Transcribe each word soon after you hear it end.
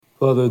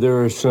Father,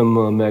 there are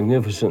some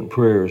magnificent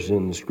prayers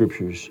in the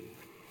Scriptures,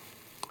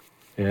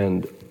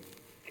 and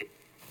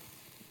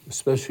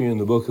especially in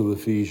the book of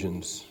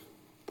Ephesians,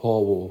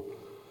 Paul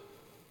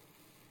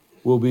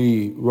will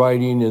be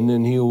writing, and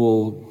then he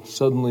will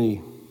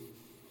suddenly,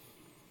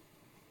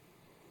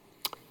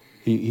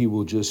 he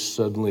will just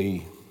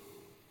suddenly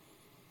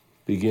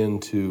begin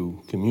to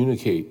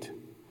communicate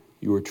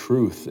your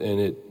truth, and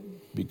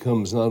it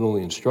becomes not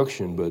only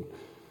instruction, but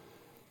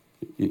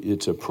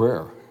it's a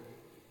prayer.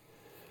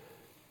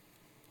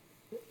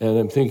 And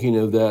I'm thinking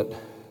of that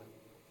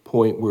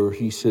point where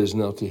he says,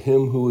 now to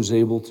him who is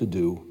able to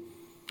do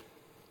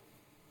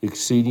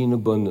exceeding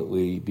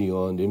abundantly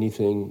beyond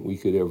anything we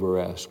could ever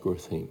ask or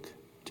think,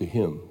 to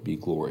him be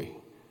glory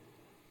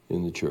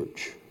in the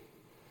church.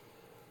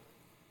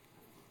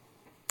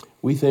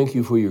 We thank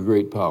you for your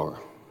great power.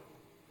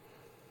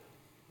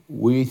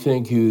 We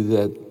thank you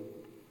that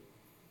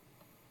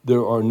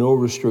there are no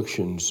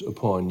restrictions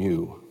upon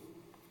you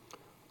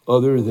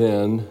other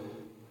than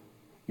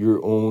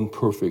your own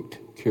perfect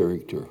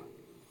character.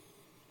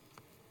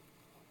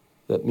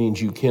 That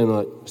means you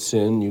cannot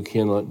sin, you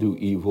cannot do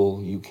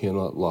evil, you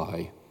cannot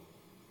lie.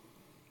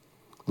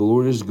 The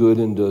Lord is good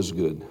and does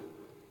good.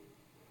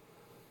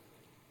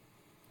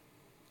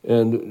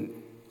 And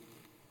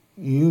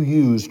you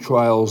use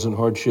trials and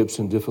hardships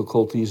and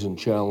difficulties and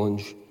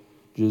challenges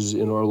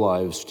in our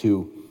lives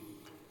to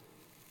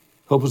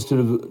help us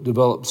to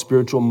develop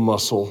spiritual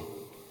muscle,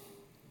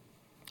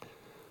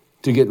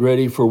 to get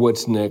ready for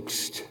what's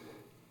next.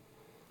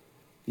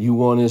 You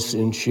want us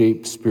in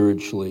shape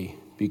spiritually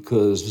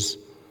because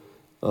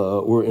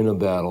we're in a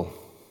battle.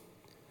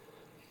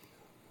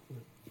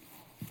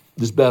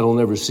 This battle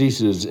never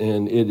ceases,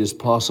 and it is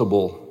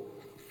possible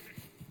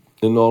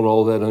and not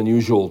all that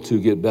unusual to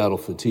get battle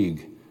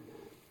fatigue.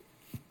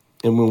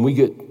 And when we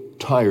get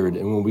tired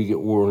and when we get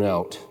worn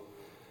out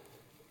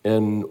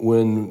and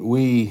when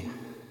we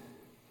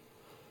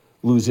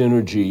lose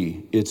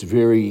energy, it's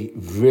very,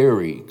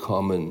 very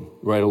common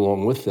right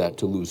along with that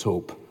to lose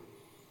hope.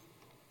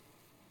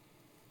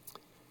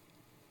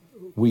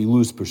 We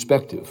lose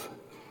perspective.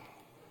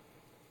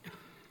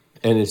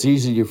 And it's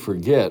easy to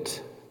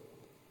forget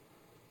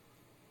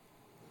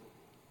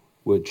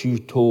what you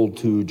told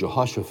to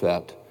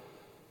Jehoshaphat.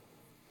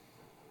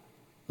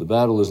 The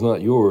battle is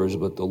not yours,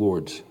 but the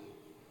Lord's.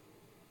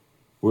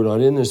 We're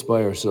not in this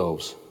by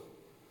ourselves.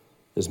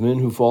 As men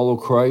who follow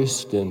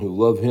Christ and who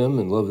love him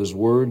and love his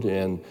word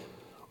and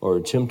are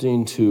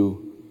attempting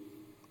to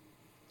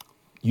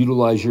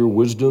utilize your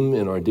wisdom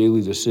in our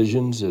daily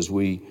decisions as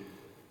we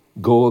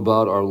go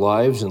about our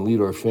lives and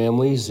lead our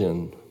families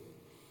and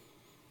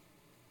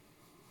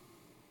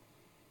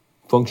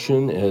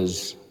function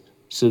as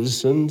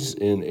citizens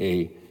in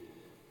a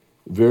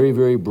very,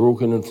 very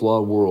broken and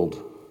flawed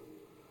world,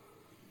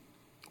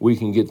 we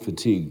can get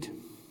fatigued.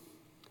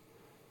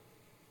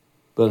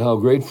 But how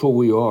grateful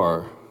we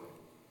are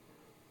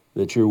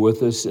that you're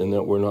with us and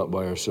that we're not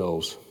by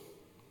ourselves.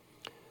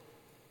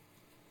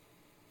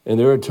 And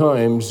there are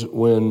times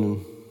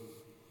when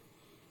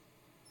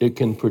it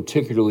can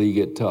particularly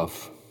get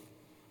tough.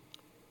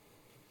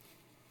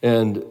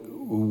 And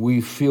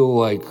we feel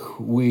like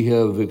we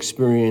have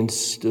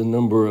experienced a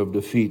number of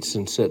defeats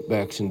and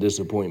setbacks and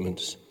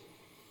disappointments.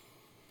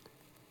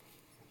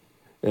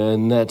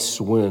 And that's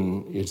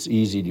when it's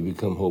easy to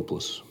become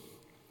hopeless.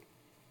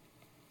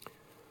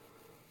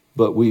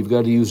 But we've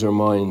got to use our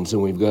minds,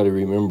 and we've got to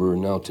remember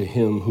now to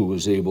him who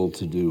is able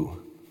to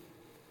do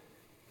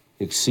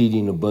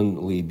exceeding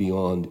abundantly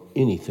beyond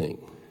anything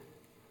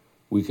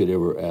we could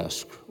ever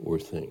ask or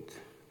think.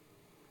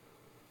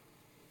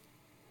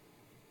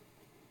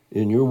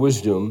 In your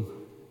wisdom,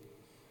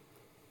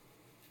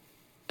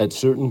 at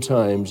certain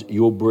times,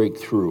 you'll break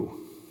through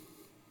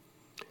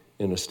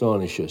and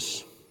astonish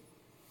us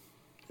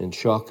and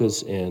shock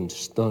us and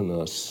stun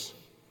us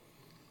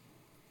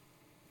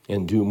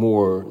and do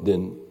more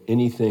than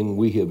anything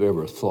we have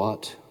ever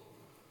thought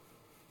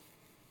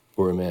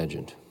or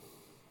imagined.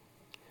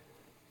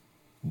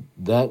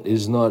 That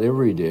is not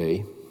every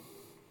day,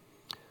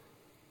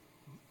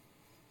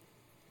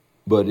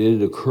 but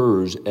it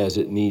occurs as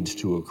it needs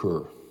to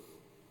occur.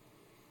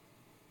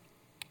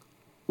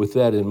 With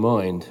that in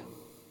mind,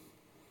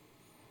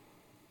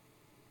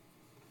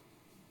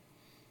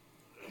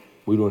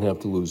 we don't have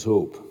to lose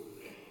hope.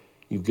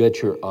 You've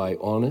got your eye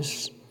on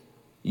us.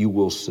 You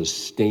will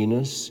sustain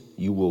us.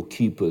 You will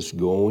keep us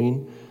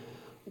going.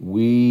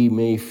 We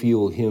may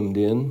feel hemmed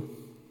in,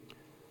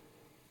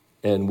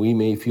 and we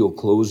may feel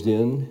closed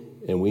in,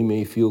 and we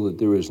may feel that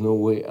there is no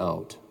way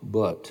out.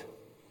 But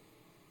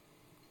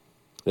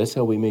that's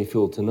how we may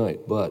feel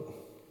tonight. But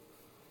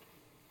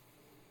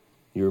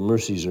your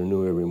mercies are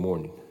new every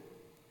morning.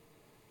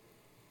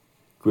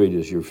 Great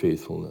is your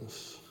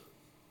faithfulness.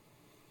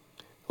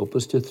 Help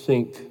us to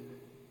think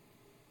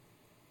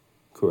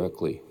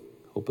correctly.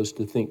 Help us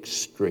to think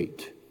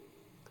straight.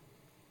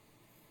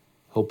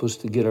 Help us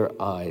to get our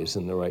eyes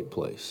in the right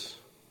place.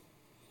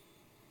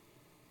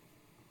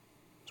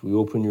 As we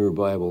open your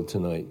Bible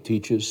tonight,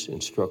 teach us,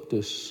 instruct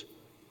us,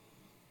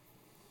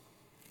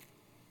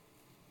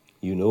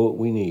 You know what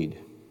we need,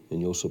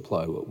 and you'll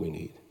supply what we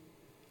need.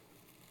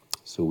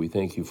 So we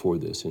thank you for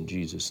this in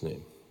Jesus'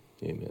 name.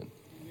 Amen.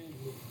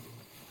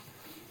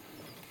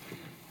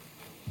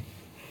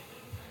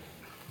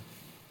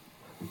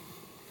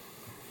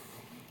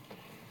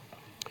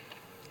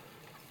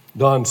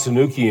 Don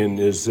Sanukian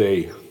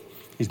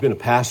he's been a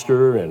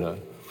pastor and a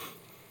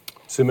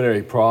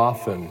seminary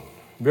prof and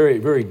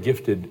very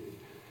gifted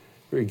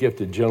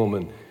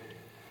gentleman.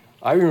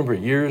 I remember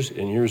years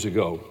and years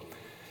ago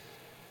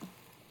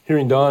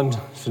hearing Don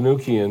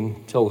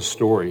Sanukian tell a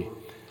story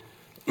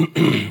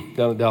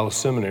down at Dallas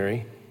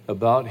Seminary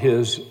about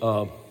his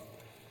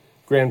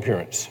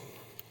grandparents.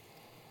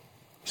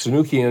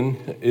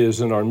 Sanukian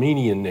is an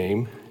Armenian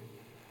name.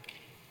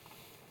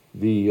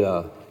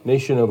 The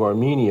nation of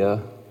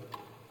Armenia,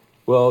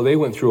 well, they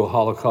went through a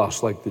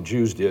Holocaust like the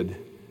Jews did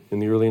in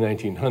the early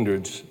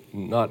 1900s.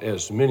 Not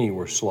as many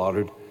were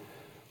slaughtered,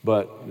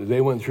 but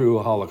they went through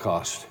a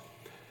Holocaust.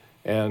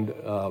 And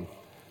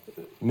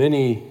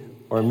many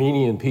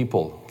Armenian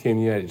people came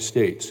to the United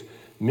States,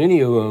 many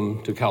of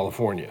them to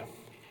California.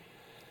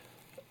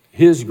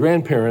 His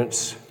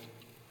grandparents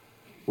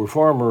were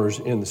farmers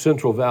in the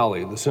Central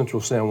Valley, the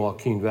Central San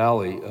Joaquin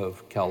Valley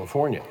of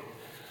California.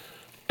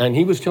 And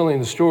he was telling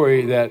the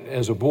story that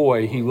as a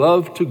boy, he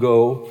loved to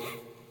go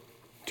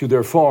to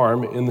their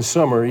farm in the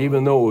summer,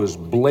 even though it was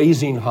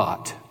blazing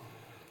hot.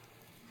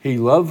 He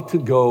loved to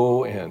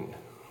go and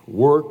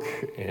work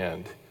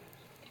and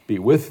be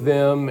with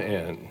them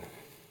and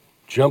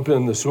jump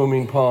in the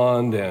swimming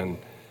pond, and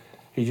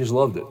he just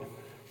loved it.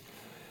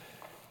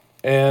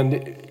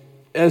 And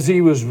as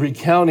he was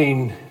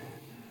recounting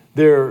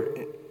their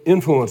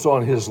influence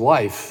on his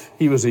life,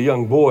 he was a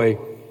young boy,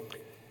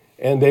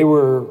 and they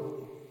were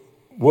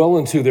well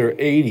into their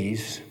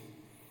 80s.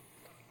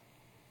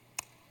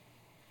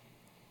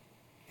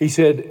 He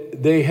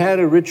said they had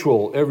a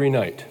ritual every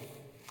night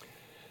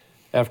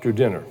after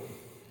dinner.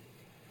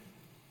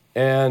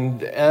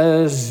 And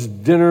as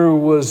dinner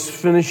was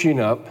finishing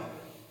up,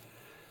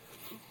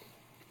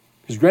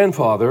 his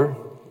grandfather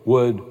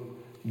would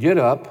get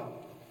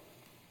up,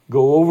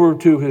 go over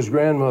to his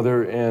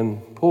grandmother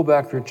and pull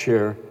back her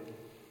chair,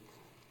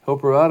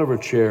 help her out of her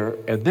chair,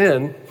 and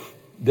then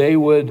they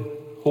would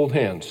hold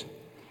hands.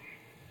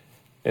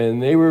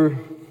 And they were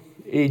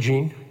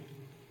aging,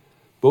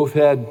 both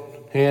had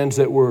hands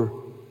that were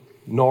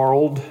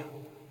gnarled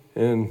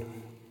and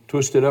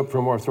twisted up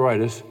from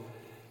arthritis.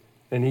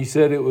 And he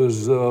said it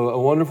was a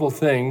wonderful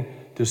thing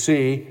to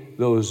see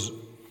those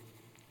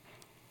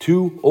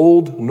two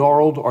old,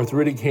 gnarled,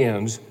 arthritic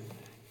hands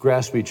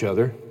grasp each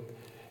other.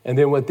 And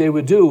then what they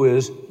would do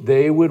is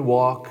they'd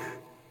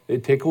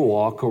take a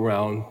walk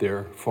around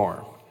their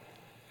farm.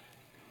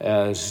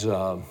 As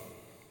the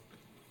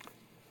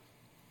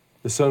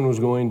sun was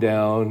going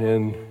down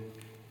and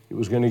it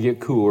was going to get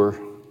cooler,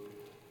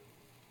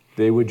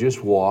 they would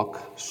just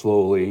walk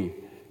slowly,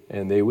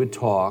 and they would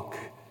talk,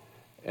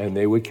 and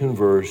they would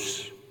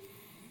converse.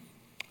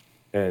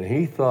 And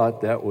he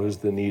thought that was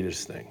the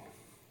neatest thing.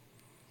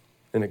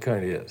 And it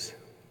kind of is.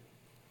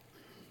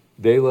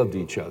 They loved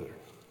each other.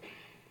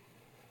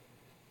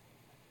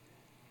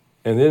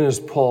 And then, as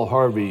Paul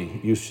Harvey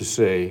used to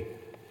say,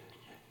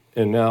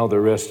 and now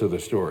the rest of the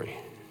story.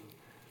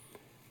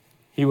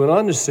 He went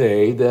on to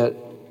say that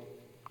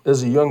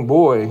as a young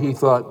boy, he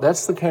thought,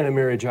 that's the kind of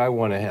marriage I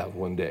want to have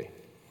one day.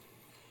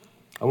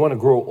 I want to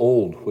grow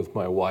old with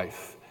my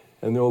wife,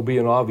 and there will be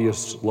an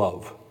obvious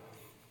love.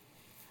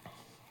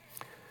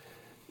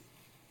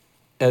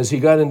 As he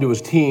got into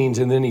his teens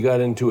and then he got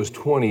into his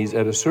 20s,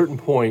 at a certain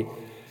point,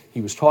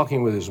 he was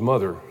talking with his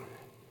mother,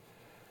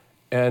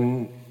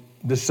 and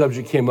this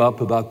subject came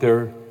up about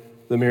the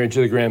marriage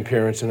of the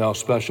grandparents and how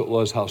special it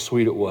was, how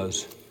sweet it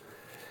was.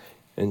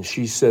 And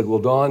she said, well,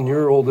 Don,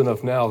 you're old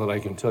enough now that I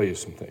can tell you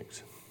some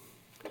things.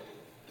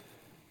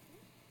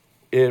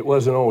 It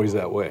wasn't always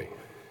that way.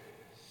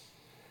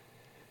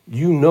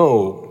 You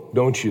know,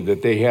 don't you,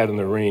 that they had an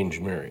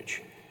arranged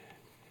marriage?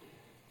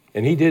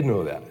 And he did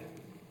know that.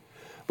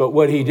 But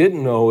what he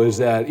didn't know is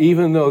that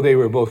even though they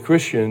were both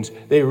Christians,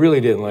 they really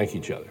didn't like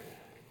each other.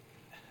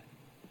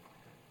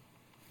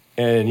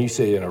 And you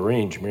say an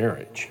arranged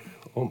marriage.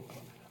 Oh,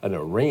 an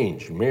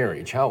arranged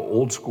marriage, how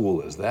old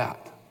school is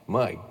that?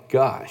 My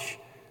gosh.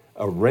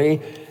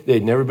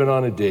 They'd never been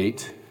on a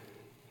date.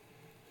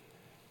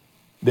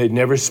 They'd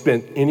never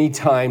spent any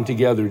time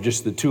together,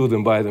 just the two of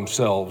them by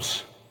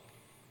themselves.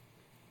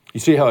 You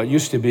see how it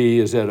used to be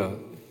is that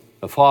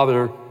a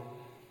father,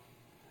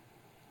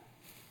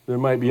 there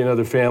might be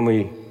another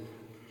family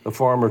a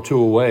farm or two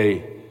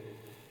away,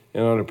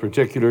 and on a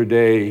particular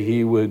day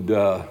he would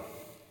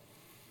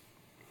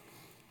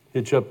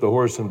hitch up the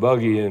horse and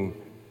buggy and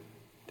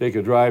take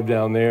a drive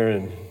down there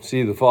and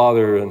see the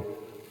father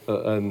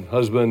and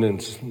husband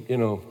and,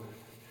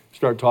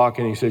 start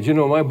talking. He said,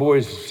 my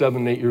boy's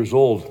 7, 8 years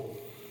old.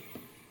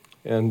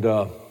 And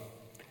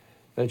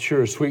that's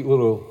sure a sweet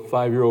little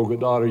 5-year-old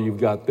daughter you've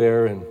got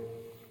there. And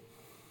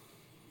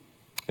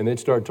they'd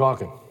start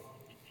talking.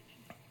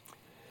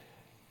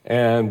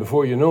 And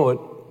before you know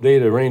it,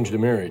 they'd arranged a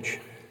marriage.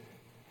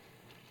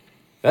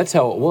 That's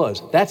how it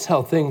was. That's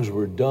how things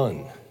were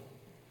done.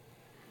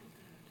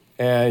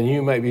 And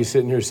you might be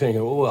sitting here saying,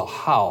 well,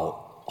 how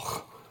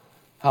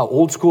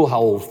old school, how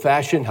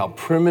old-fashioned, how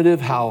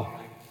primitive, I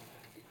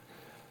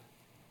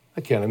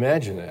can't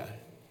imagine that.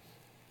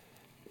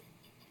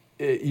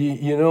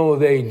 You know,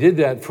 they did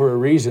that for a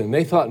reason.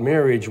 They thought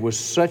marriage was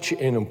such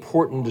an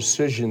important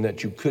decision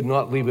that you could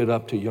not leave it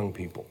up to young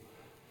people.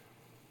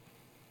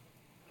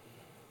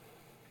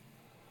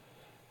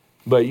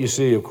 But you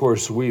see, of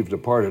course, we've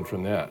departed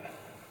from that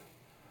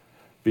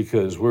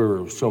because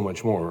we're so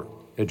much more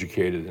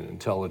educated and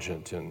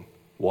intelligent and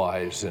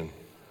wise, and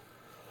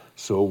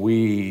so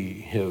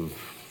we have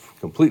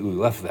completely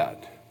left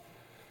that.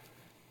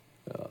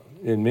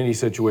 In many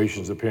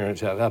situations, the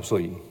parents have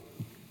absolutely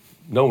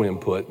no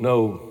input,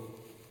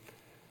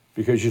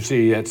 because you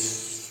see,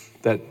 that's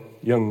that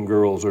young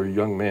girl's or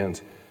young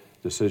man's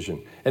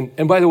decision.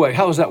 And by the way,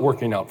 how is that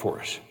working out for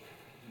us?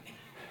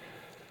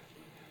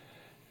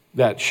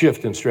 That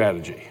shift in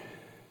strategy.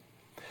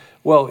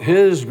 Well,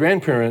 his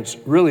grandparents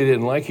really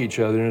didn't like each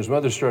other, and his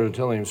mother started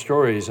telling him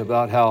stories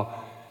about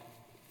how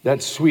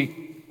that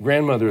sweet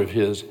grandmother of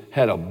his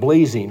had a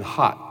blazing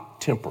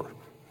hot temper.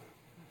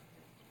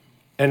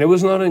 And it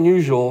was not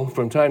unusual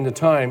from time to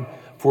time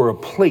for a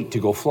plate to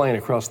go flying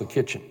across the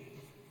kitchen.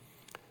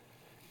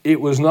 It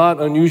was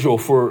not unusual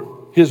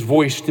for his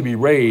voice to be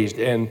raised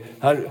and,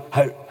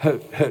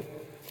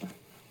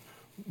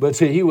 but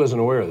see, he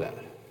wasn't aware of that.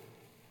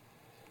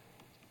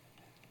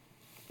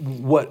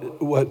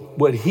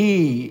 What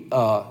he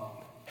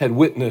had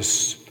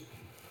witnessed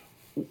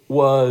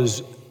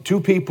was two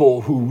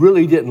people who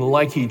really didn't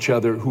like each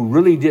other, who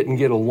really didn't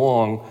get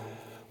along,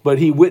 but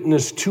he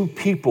witnessed two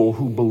people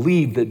who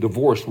believed that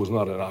divorce was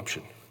not an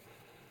option.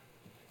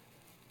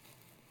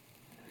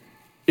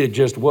 It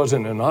just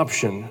wasn't an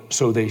option,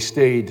 so they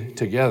stayed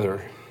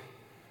together.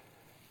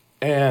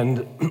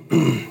 And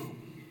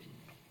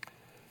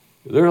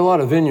there are a lot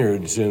of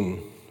vineyards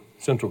in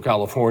Central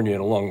California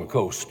and along the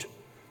coast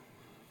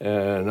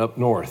and up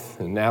north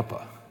in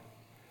Napa.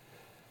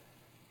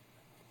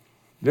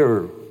 There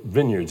are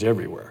vineyards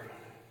everywhere.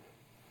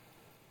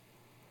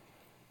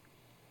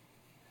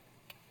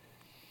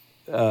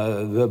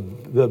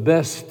 The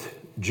best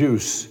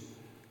juice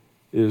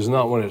is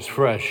not when it's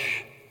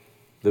fresh.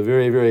 The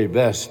very, very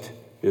best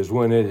is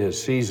when it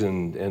has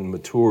seasoned and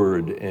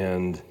matured,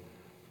 and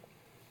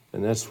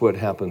that's what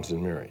happens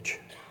in marriage.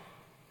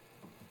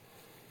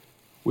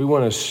 We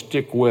want to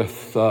stick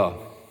with our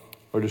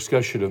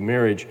discussion of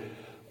marriage.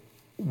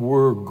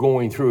 We're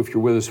going through, if you're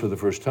with us for the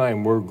first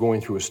time, we're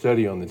going through a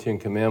study on the Ten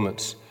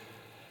Commandments.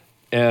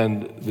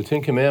 And the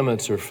Ten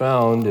Commandments are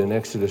found in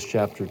Exodus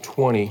chapter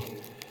 20,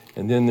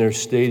 and then they're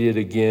stated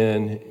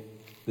again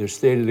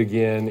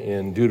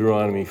in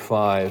Deuteronomy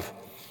 5.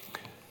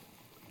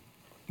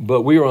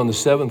 But we are on the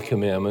seventh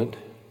commandment,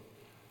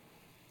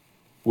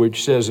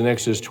 which says in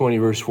Exodus 20,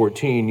 verse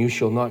 14, you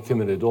shall not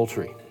commit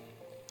adultery.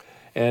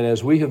 And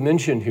as we have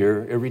mentioned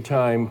here, every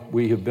time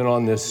we have been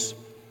on this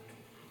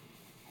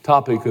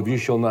topic of you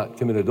shall not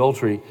commit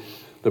adultery,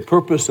 the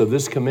purpose of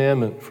this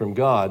commandment from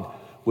God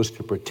was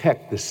to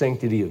protect the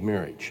sanctity of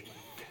marriage,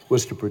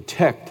 was to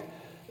protect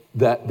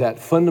that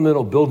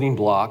fundamental building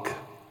block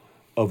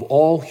of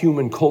all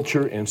human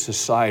culture and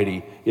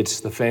society. It's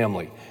the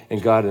family. And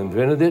God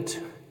invented it.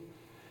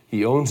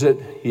 He owns it.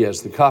 He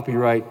has the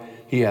copyright.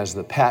 He has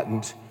the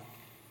patent.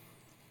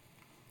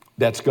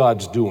 That's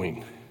God's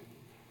doing.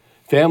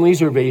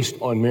 Families are based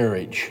on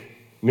marriage.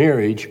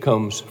 Marriage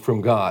comes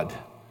from God.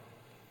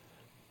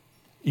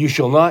 You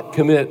shall not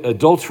commit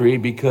adultery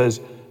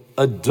because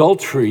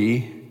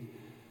adultery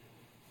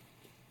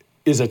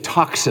is a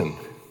toxin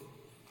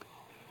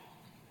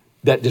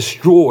that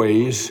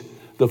destroys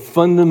the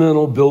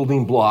fundamental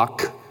building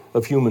block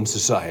of human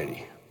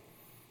society.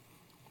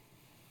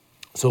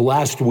 So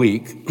last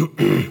week,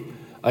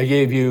 I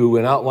gave you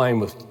an outline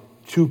with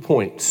 2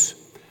 points.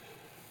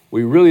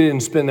 We really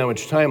didn't spend that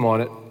much time on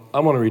it.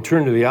 I want to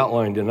return to the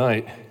outline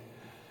tonight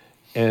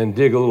and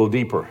dig a little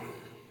deeper.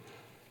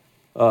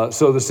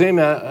 So the same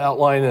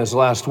outline as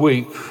last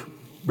week,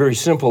 very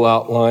simple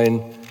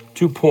outline,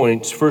 2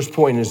 points. First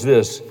point is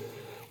this: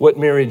 what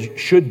marriage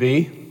should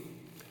be.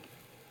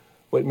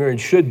 What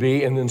marriage should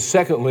be. And then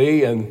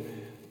secondly, and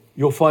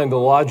you'll find the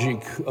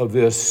logic of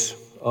this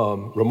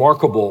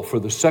remarkable for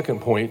the second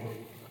point,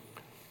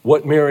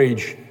 what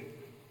marriage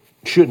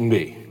shouldn't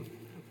be.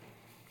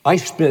 I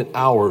spent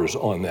hours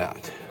on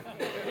that.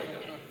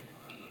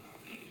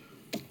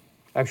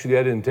 Actually,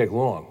 that didn't take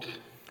long.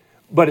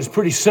 But it's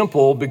pretty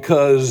simple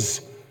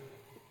because,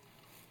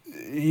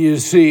 you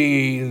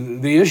see,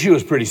 the issue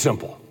is pretty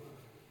simple.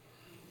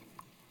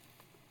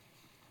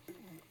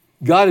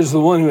 God is the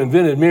one who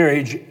invented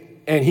marriage,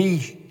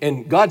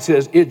 and God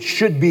says it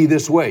should be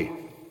this way.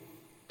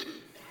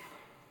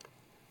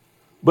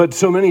 But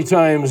so many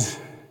times,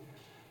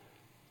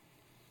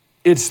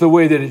 it's the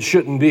way that it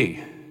shouldn't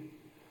be.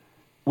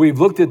 We've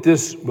looked at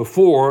this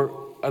before.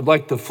 I'd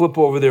like to flip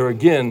over there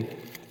again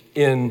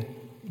in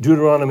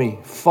Deuteronomy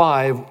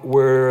 5,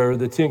 where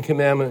the Ten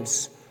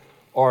Commandments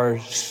are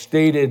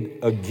stated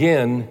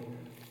again.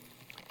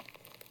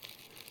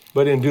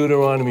 But in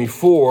Deuteronomy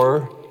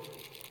 4,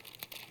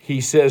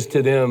 he says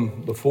to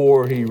them,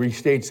 before he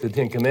restates the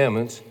Ten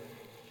Commandments,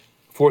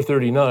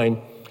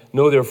 4:39,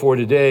 know therefore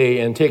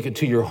today and take it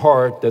to your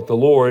heart that the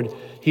Lord,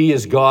 he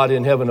is God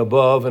in heaven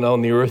above and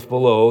on the earth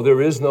below.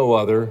 There is no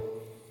other.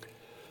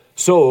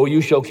 So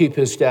you shall keep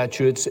his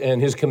statutes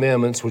and his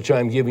commandments, which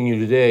I'm giving you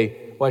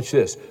today. Watch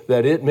this,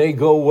 that it may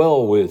go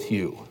well with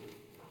you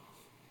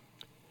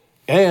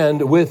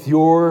and with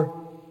your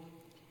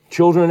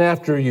children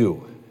after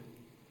you,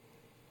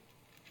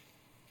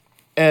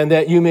 and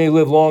that you may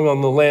live long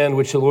on the land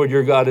which the Lord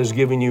your God has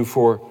given you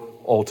for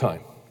all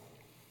time.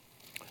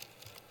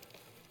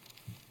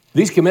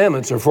 These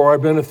commandments are for our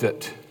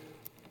benefit.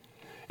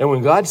 And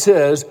when God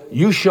says,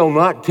 you shall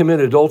not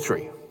commit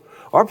adultery,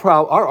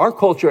 our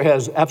culture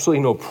has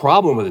absolutely no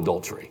problem with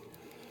adultery.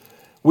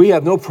 We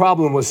have no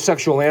problem with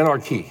sexual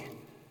anarchy.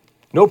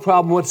 No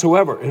problem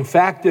whatsoever. In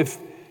fact, if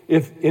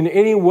in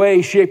any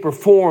way, shape, or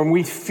form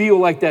we feel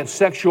like that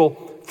sexual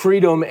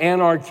freedom,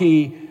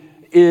 anarchy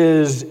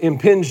is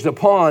impinged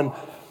upon,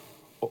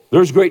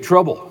 there's great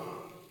trouble.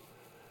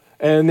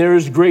 And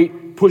there's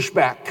great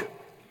pushback.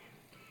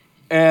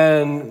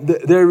 And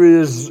there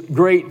is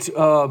great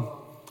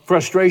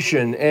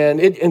frustration. And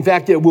in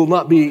fact, they will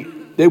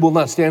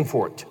not stand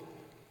for it.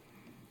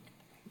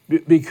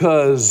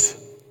 Because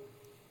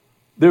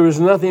there is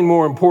nothing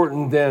more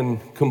important than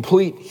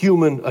complete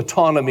human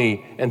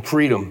autonomy and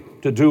freedom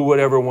to do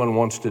whatever one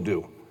wants to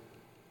do.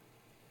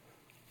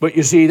 But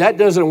you see, that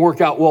doesn't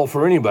work out well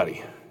for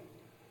anybody.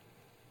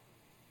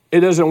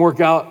 It doesn't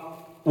work out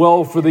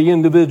well for the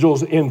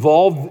individuals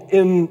involved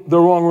in the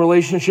wrong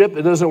relationship.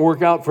 It doesn't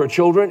work out for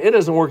children. It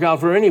doesn't work out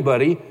for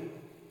anybody.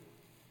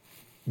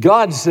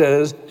 God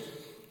says,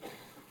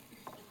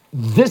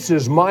 this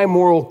is my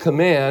moral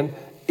command.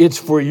 It's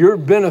for your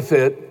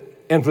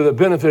benefit and for the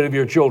benefit of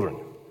your children.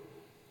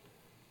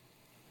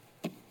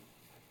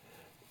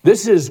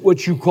 This is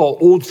what you call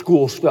old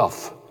school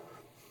stuff.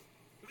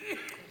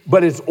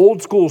 But it's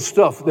old school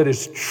stuff that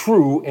is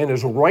true and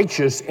is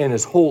righteous and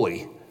is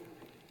holy.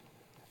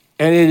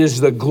 And it is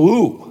the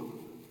glue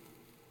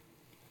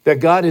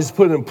that God has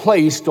put in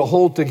place to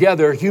hold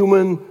together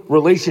human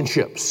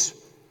relationships.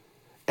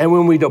 And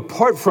when we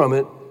depart from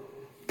it,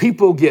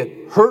 people get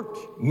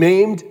hurt,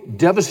 maimed,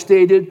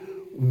 devastated,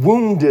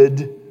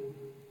 wounded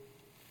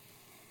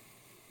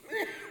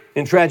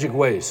in tragic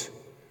ways.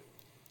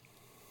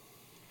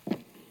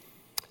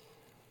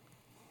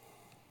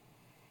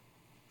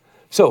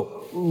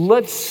 So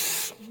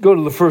let's go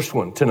to the first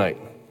one tonight.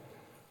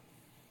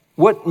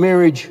 What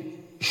marriage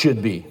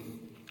should be.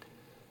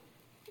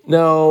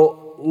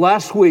 Now,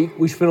 last week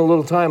we spent a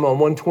little time on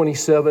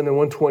 127 and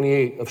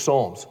 128 of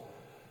Psalms.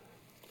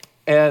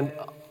 And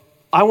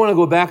I want to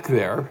go back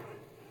there.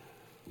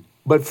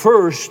 But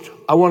first,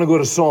 I want to go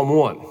to Psalm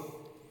 1.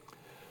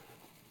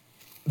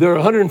 There are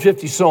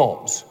 150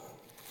 Psalms.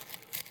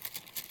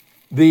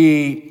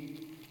 The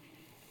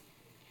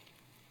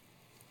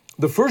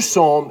first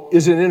Psalm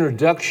is an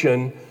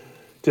introduction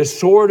to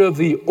sort of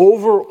the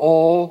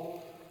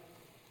overall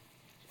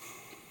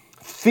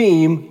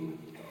theme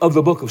of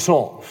the book of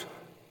Psalms.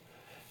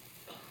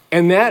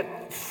 And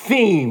that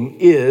theme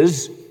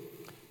is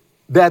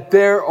that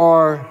there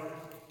are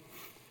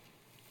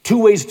two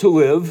ways to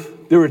live.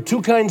 There are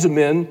two kinds of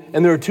men,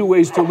 and there are two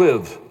ways to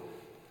live.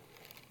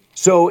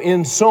 So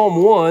in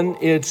Psalm 1,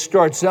 it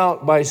starts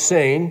out by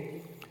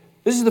saying,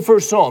 this is the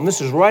first Psalm.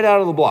 This is right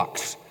out of the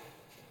blocks.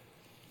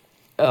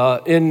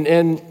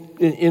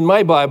 In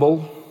my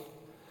Bible,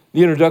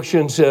 the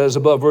introduction says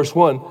above verse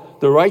 1,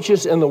 the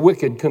righteous and the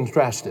wicked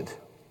contrasted.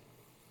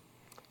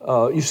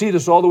 You see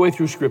this all the way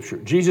through Scripture.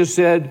 Jesus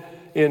said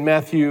in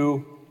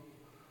Matthew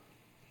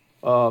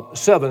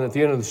 7, at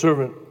the end of the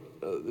Sermon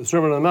on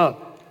the Mount,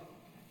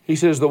 he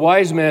says, the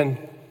wise man,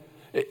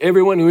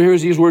 everyone who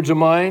hears these words of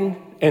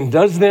mine and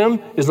does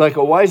them is like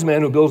a wise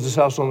man who builds his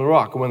house on the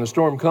rock. And when the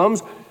storm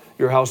comes,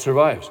 your house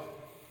survives.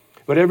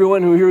 But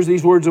everyone who hears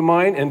these words of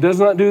mine and does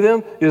not do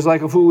them is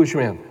like a foolish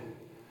man.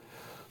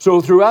 So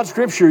throughout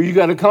Scripture, you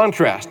got a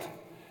contrast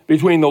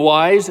between the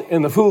wise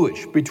and the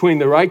foolish, between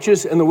the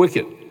righteous and the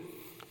wicked.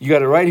 You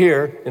got it right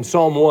here in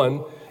Psalm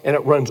 1, and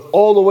it runs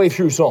all the way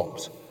through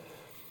Psalms.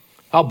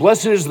 How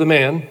blessed is the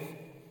man,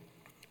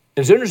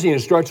 it's interesting, it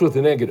starts with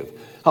the negative.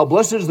 How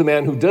blessed is the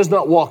man who does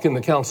not walk in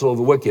the counsel of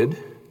the wicked.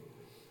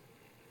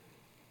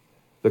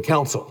 The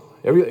counsel.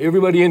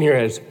 Everybody in here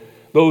has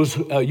those,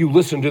 you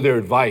listen to their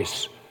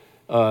advice.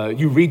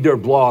 You read their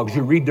blogs,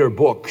 you read their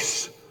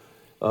books.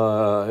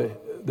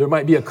 There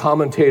might be a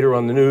commentator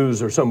on the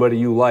news or somebody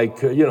you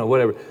like,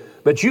 whatever.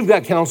 But you've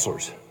got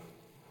counselors.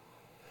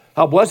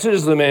 How blessed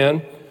is the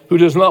man who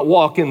does not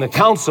walk in the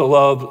counsel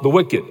of the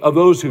wicked, of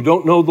those who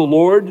don't know the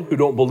Lord, who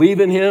don't believe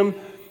in him,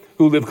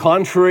 who live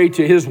contrary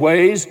to his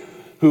ways,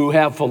 who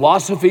have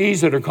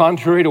philosophies that are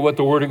contrary to what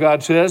the Word of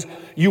God says.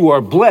 You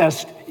are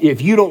blessed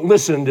if you don't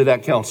listen to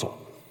that counsel.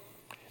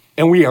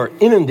 And we are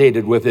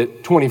inundated with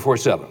it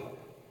 24/7.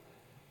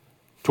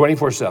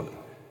 24/7.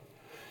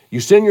 You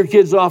send your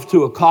kids off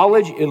to a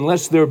college,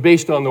 unless they're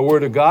based on the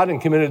Word of God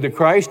and committed to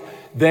Christ,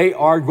 they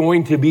are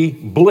going to be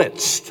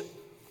blitzed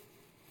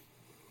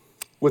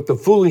with the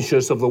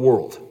foolishness of the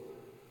world.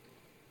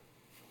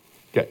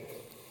 Okay.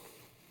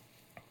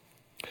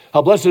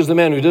 How blessed is the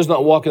man who does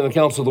not walk in the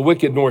counsel of the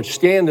wicked, nor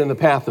stand in the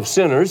path of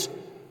sinners.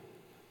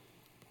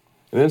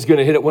 And then it's going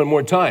to hit it one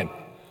more time.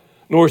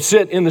 Nor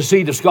sit in the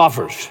seat of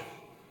scoffers.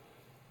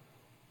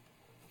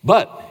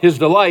 But his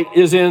delight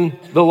is in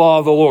the law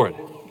of the Lord,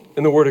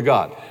 in the word of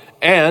God.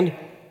 And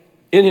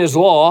in his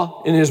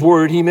law, in his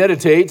word, he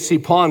meditates, he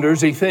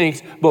ponders, he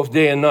thinks both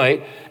day and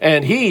night.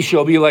 And he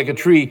shall be like a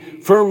tree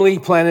firmly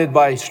planted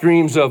by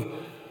streams of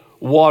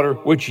water,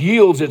 which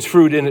yields its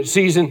fruit in its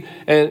season,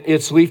 and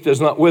its leaf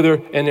does not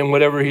wither. And in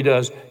whatever he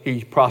does,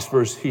 he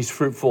prospers, he's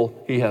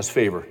fruitful, he has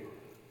favor.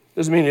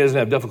 Doesn't mean he doesn't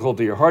have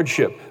difficulty or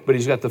hardship, but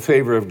he's got the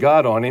favor of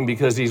God on him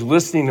because he's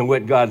listening to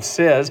what God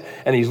says,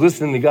 and he's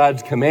listening to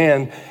God's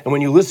command. And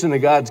when you listen to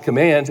God's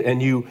commands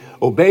and you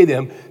obey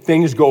them,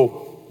 things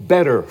go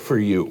better for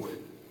you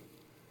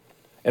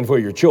and for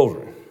your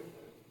children.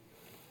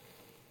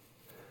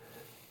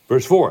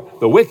 Verse 4,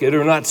 the wicked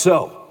are not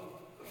so.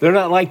 They're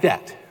not like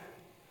that.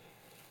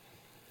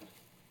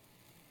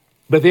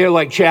 But they are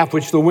like chaff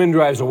which the wind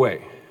drives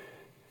away.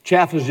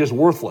 Chaff is just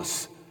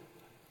worthless.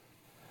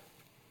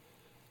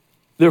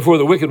 Therefore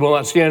the wicked will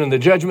not stand in the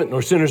judgment,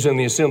 nor sinners in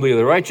the assembly of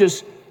the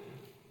righteous.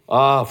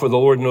 For the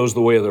Lord knows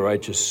the way of the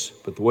righteous,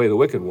 but the way of the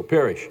wicked will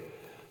perish.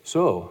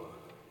 So,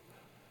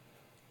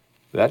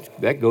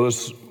 that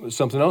goes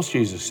something else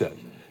Jesus said.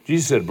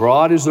 Jesus said,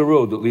 broad is the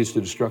road that leads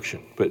to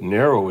destruction, but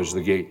narrow is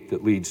the gate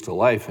that leads to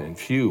life, and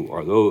few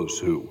are those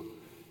who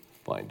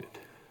find it.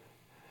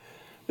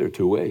 There are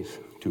two ways,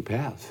 two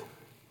paths.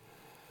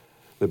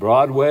 The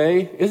broad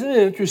way, isn't it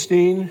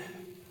interesting?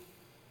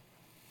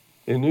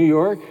 In New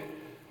York,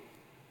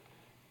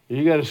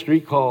 you got a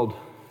street called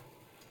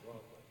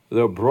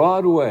the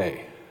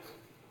Broadway.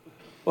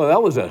 Well,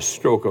 that was a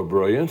stroke of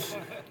brilliance.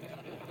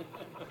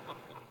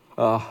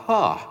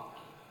 Aha.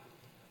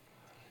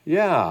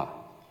 Yeah.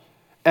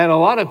 And a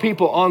lot of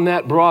people on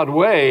that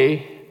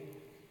Broadway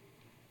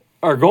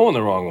are going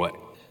the wrong way.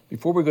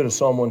 Before we go to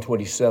Psalm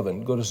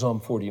 127, go to Psalm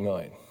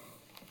 49.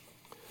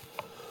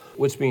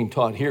 What's being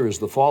taught here is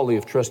the folly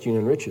of trusting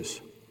in riches.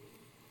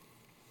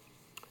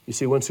 You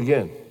see, once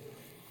again,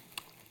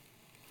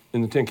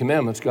 in the Ten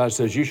Commandments, God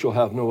says, you shall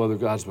have no other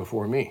gods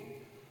before me.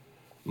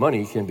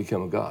 Money can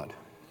become a god.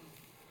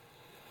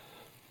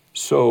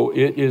 So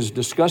it is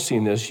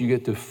discussing this. You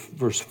get to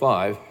verse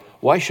 5.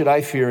 Why should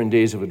I fear in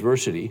days of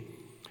adversity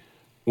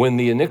when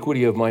the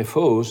iniquity of my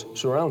foes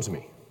surrounds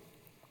me?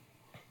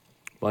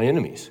 My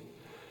enemies.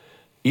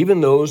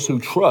 Even those who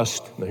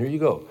trust, now here you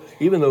go,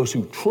 even those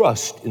who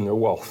trust in their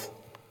wealth.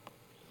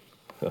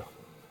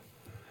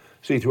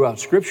 See, throughout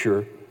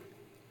Scripture,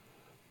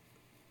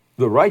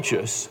 the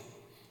righteous,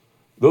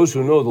 those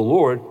who know the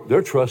Lord,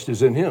 their trust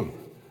is in Him.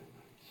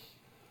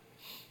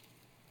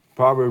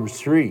 Proverbs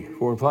 3,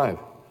 4, and 5.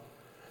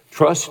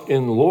 Trust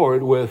in the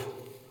Lord with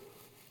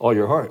all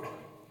your heart.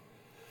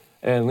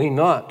 And lean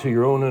not to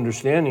your own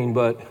understanding,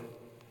 but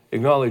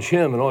acknowledge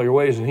Him in all your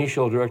ways, and He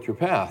shall direct your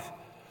path.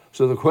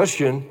 So the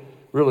question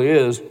really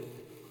is,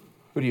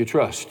 who do you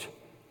trust?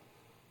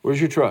 Where's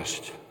your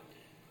trust?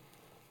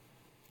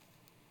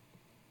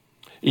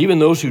 Even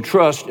those who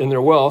trust in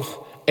their wealth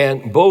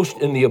and boast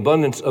in the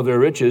abundance of their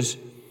riches,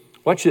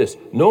 watch this,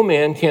 no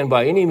man can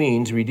by any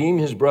means redeem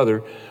his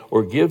brother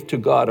or give to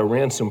God a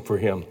ransom for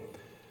him.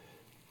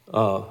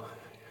 You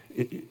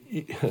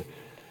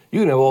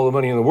can have all the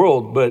money in the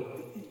world, but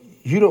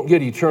you don't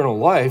get eternal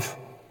life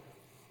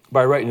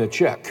by writing a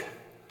check.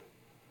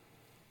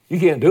 You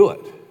can't do it.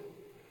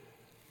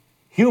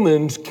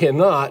 Humans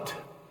cannot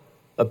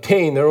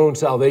obtain their own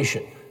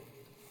salvation.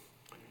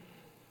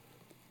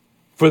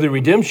 For the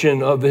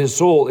redemption of his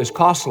soul is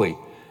costly,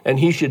 and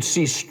he should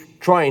cease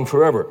trying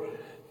forever,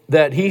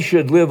 that he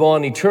should live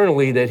on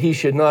eternally, that he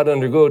should not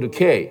undergo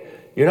decay.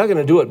 You're not going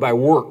to do it by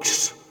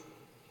works.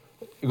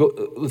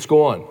 Let's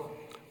go on.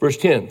 Verse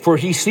 10, for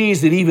he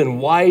sees that even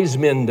wise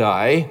men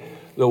die,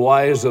 the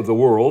wise of the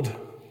world,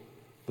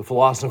 the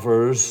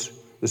philosophers,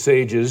 the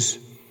sages,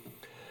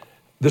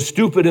 the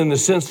stupid and the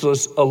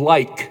senseless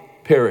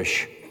alike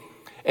perish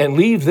and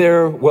leave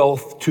their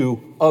wealth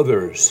to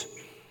others.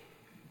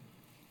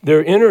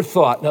 Their inner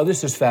thought, now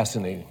this is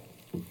fascinating.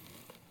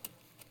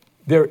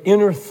 Their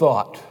inner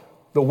thought,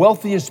 the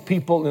wealthiest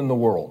people in the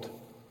world,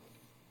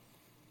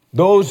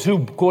 those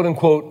who, quote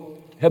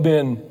unquote, have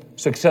been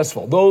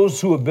successful, those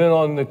who have been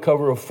on the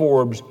cover of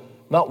Forbes,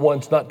 not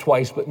once, not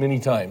twice, but many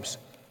times.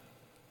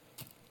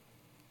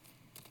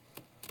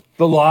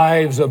 The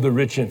lives of the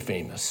rich and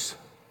famous.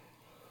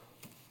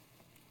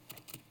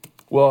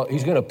 Well,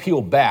 he's going to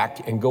peel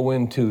back and go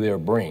into their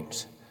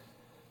brains.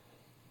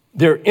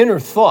 Their inner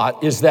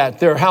thought is that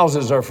their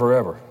houses are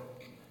forever,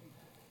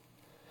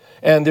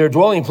 and their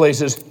dwelling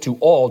places to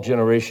all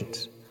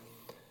generations.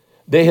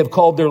 They have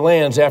called their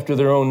lands after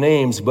their own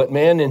names, but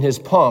man in his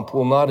pomp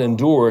will not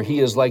endure. He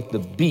is like the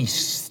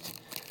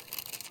beast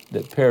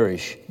that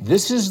perish.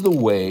 This is the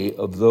way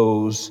of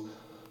those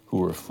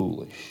who are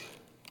foolish.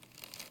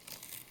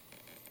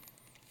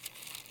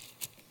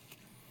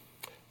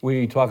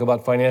 We talk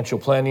about financial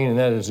planning, and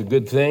that is a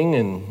good thing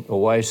and a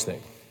wise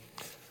thing.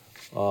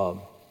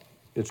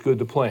 It's good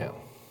to plan.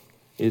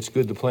 It's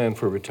good to plan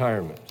for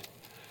retirement.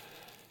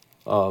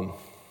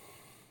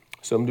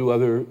 Some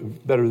do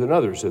better than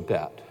others at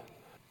that.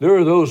 There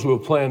are those who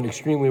have planned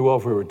extremely well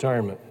for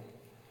retirement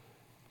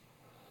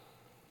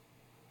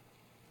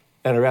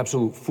and are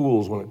absolute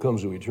fools when it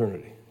comes to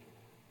eternity.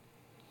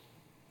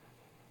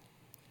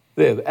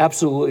 They have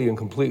absolutely and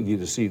completely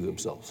deceived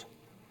themselves.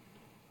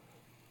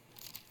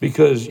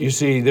 Because, you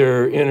see,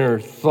 their inner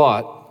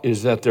thought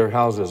is that their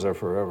houses are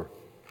forever.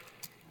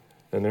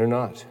 And they're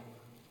not.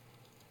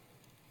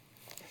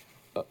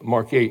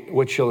 Mark 8,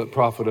 what shall it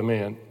profit a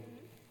man?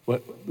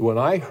 When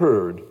I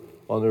heard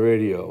on the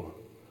radio,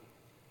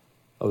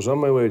 I was on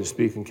my way to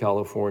speak in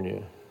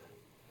California.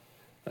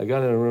 I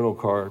got in a rental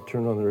car,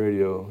 turned on the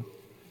radio,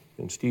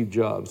 and Steve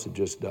Jobs had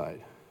just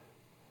died.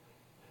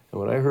 And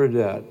when I heard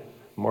that,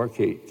 Mark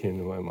 8 came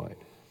to my mind.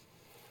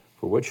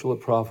 For what shall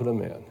it profit a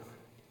man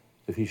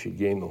if he should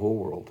gain the whole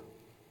world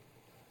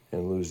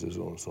and lose his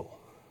own soul?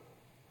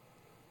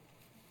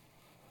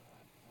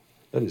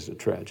 That is a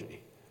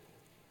tragedy.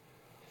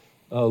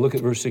 Look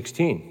at verse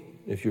 16,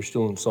 if you're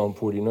still in Psalm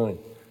 49.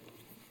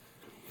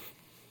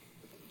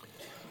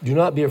 Do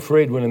not be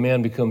afraid when a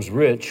man becomes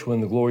rich,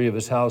 when the glory of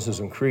his house is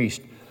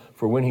increased.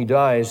 For when he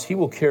dies, he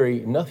will carry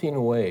nothing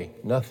away,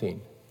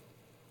 nothing.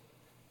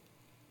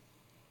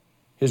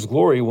 His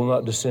glory will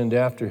not descend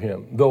after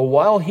him, though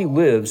while he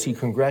lives, he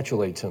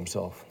congratulates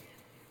himself.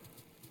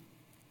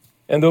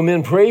 And though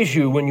men praise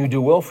you when you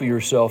do well for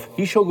yourself,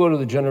 he shall go to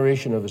the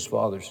generation of his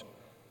fathers.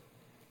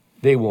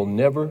 They will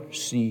never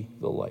see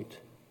the light.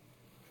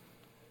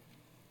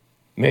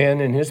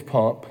 Man in his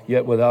pomp,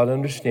 yet without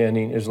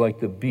understanding, is like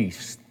the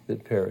beasts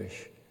that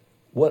perish.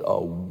 What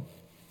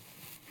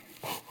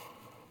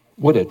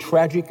a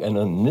tragic and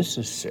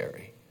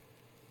unnecessary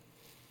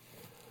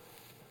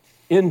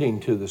ending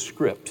to the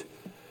script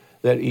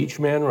that each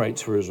man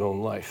writes for his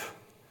own life.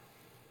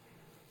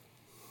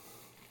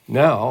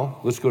 Now,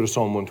 let's go to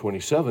Psalm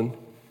 127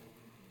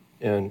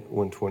 and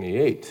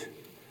 128.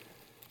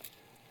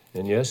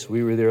 And yes,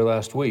 we were there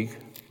last week.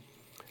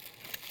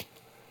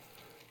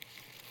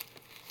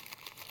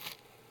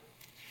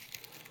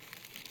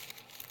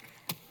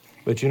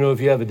 But you know,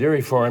 if you have a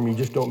dairy farm, you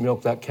just don't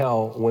milk that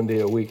cow one day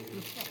a week.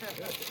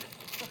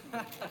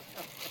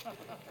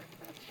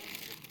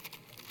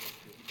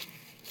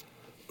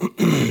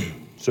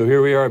 So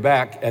here we are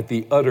back at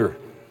the udder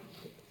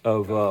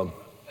of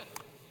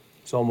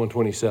Psalm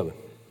 127.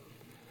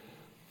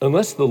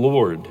 Unless the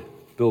Lord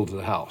builds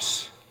the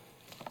house,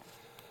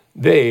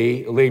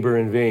 they labor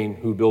in vain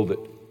who build it.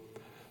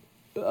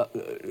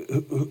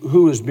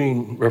 Who is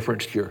being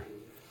referenced here?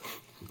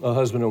 A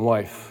husband and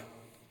wife.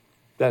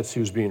 That's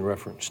who's being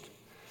referenced.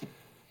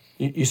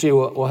 You say,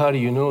 well, how do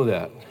you know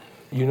that?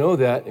 You know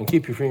that, and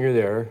keep your finger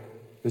there.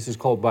 This is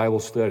called Bible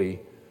study.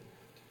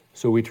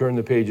 So we turn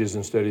the pages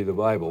and study the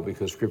Bible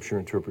because Scripture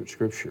interprets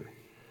Scripture.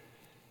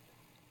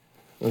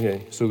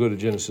 Okay, so go to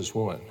Genesis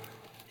 1.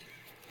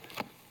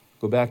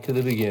 Go back to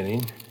the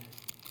beginning.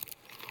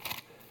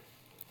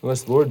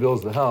 Unless the Lord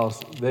builds the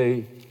house,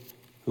 they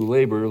who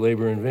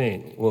labor in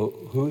vain. Well,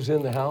 who's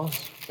in the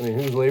house? I mean,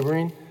 who's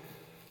laboring?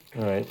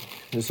 All right,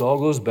 this all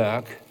goes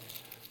back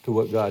to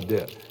what God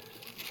did.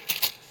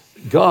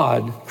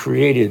 God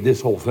created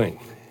this whole thing.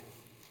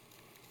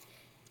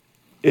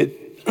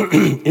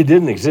 It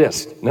didn't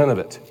exist, none of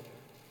it.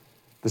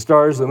 The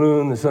stars, the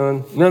moon, the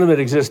sun, none of it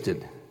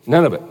existed,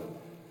 none of it.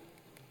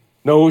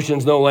 No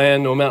oceans, no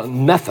land, no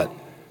mountain, nothing.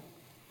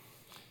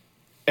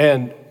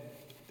 And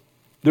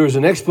there's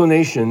an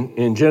explanation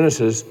in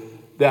Genesis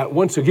that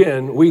once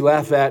again we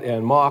laugh at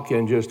and mock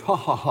and just ha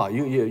ha ha.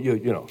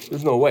 You know,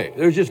 there's no way.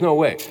 There's just no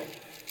way.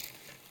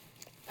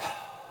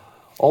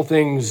 All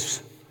things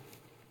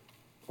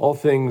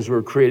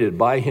were created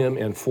by him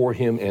and for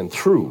him and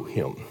through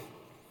him.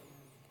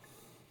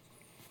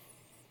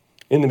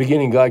 In the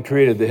beginning, God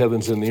created the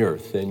heavens and the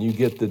earth, and you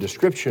get the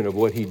description of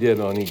what he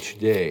did on each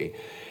day.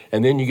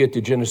 And then you get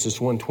to Genesis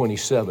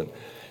 1:27.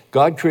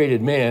 God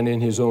created man in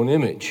his own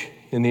image.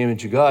 In the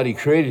image of God, he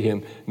created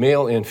him.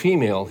 Male and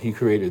female, he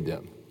created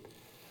them.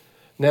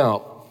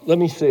 Now, let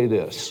me say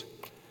this.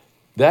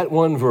 That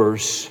one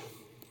verse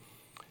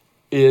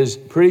is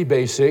pretty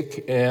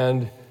basic,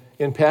 and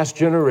in past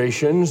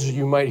generations,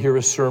 you might hear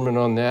a sermon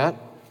on that.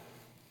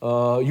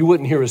 You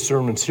wouldn't hear a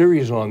sermon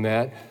series on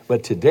that,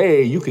 but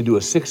today you could do a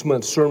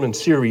 6-month sermon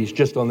series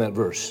just on that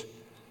verse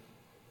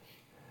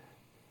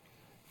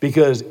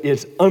because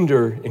it's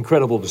under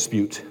incredible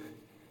dispute.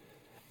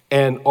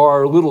 And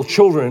our little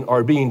children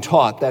are being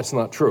taught that's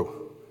not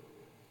true.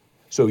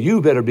 So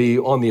you better be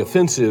on the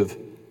offensive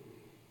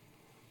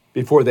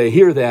before they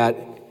hear that,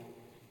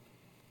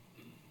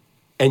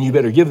 and you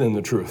better give them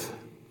the truth.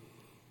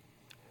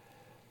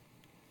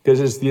 Because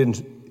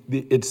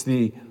it's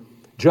the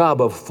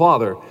job of a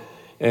father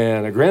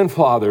and a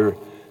grandfather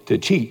to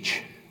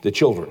teach the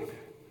children.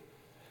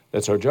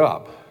 That's our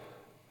job.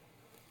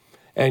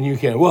 And you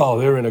can't, well,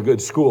 they're in a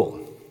good school.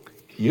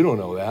 You don't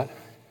know that.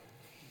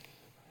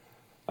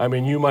 I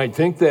mean, you might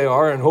think they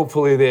are, and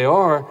hopefully they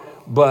are,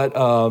 but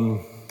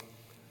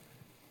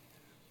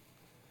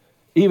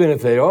Even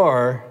if they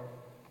are,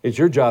 it's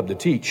your job to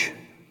teach.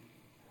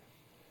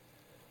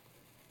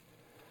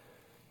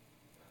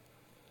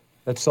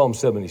 That's Psalm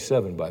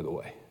 77, by the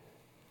way.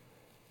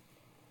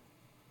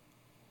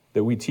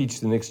 That we teach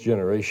the next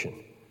generation.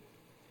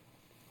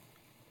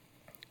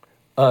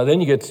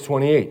 Then you get to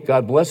 28.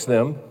 God blessed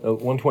them,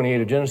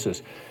 128 of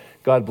Genesis.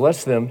 God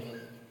blessed them,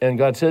 and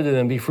God said to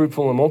them, be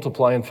fruitful and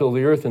multiply and fill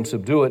the earth and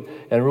subdue it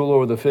and rule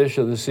over the fish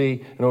of the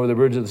sea and over the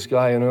birds of the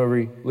sky and over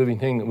every living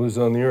thing that moves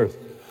on the earth.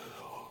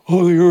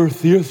 Oh,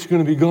 the earth's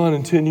going to be gone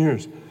in 10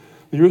 years.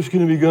 The earth's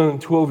going to be gone in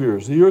 12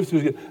 years. The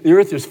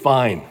earth is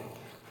fine.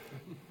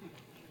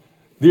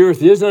 The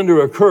earth is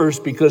under a curse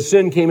because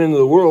sin came into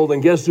the world,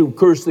 and guess who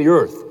cursed the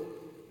earth?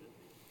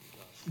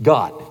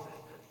 God.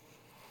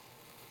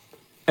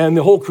 And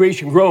the whole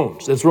creation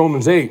groans. That's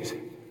Romans 8.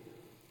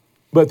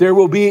 But there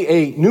will be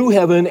a new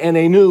heaven and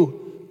a new...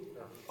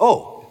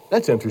 Oh,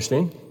 that's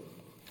interesting.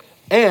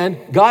 And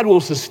God will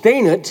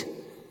sustain it.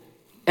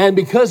 And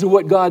because of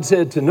what God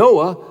said to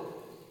Noah,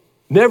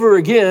 never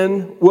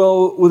again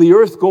will the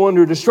earth go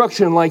under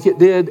destruction like it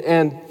did.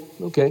 And,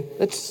 okay,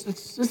 this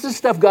is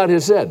stuff God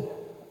has said.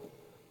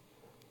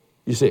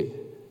 You see.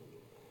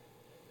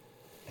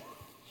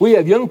 We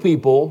have young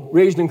people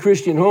raised in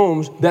Christian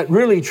homes that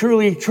really,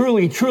 truly,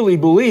 truly, truly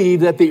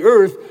believe that the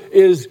earth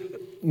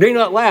may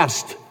not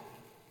last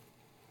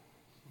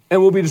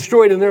and will be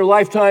destroyed in their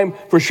lifetime,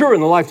 for sure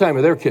in the lifetime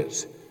of their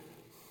kids.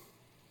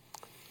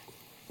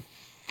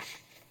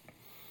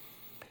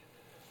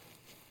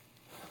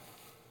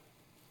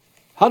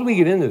 How do we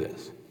get into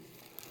this?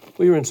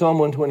 We were in Psalm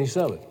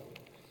 127.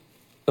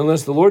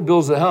 Unless the Lord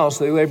builds the house,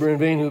 they labor in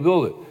vain who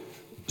build it.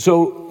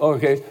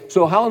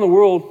 So how in the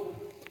world...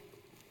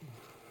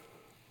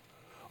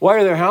 Why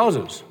are there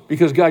houses?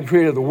 Because God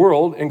created the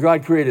world, and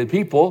God created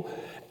people,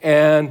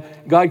 and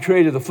God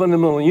created the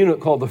fundamental unit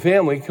called the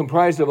family,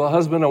 comprised of a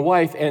husband, a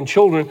wife, and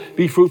children.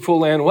 Be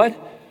fruitful and what?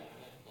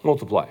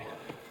 Multiply.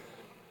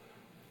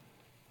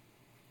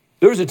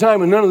 There was a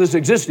time when none of this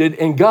existed,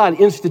 and God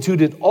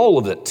instituted all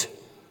of it.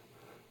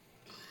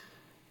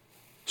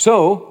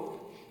 So,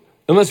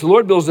 unless the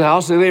Lord builds the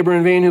house, they labor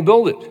in vain who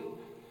build it.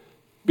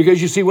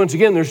 Because you see, once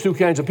again, there's two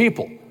kinds of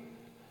people.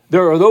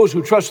 There are those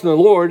who trust in the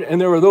Lord,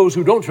 and there are those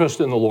who don't trust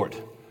in the Lord.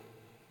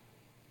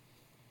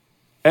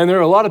 And there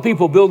are a lot of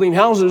people building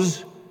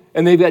houses,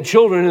 and they've got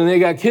children, and they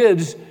got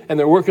kids, and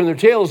they're working their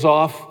tails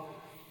off.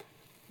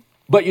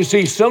 But you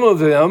see, some of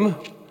them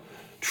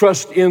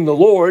trust in the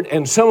Lord,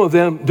 and some of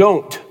them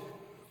don't.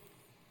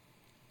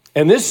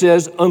 And this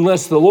says,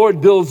 unless the Lord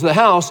builds the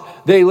house,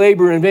 they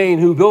labor in vain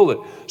who build it.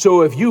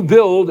 So if you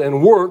build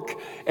and work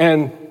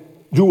and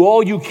do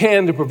all you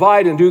can to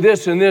provide and do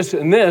this and this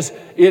and this,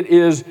 it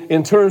is,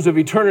 in terms of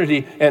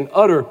eternity, an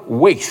utter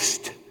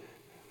waste.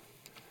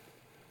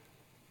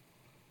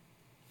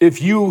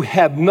 If you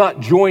have not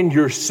joined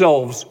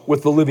yourselves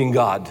with the living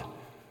God.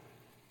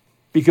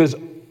 Because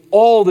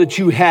all that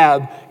you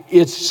have,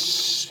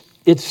 it's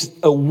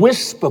a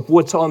wisp of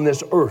what's on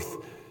this earth.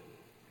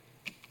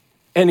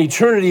 And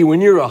eternity, when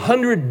you're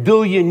 100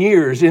 billion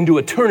years into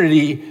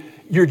eternity,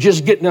 you're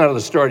just getting out of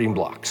the starting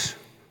blocks.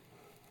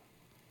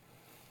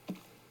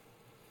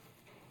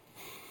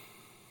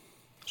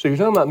 So you're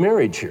talking about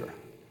marriage here.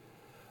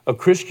 A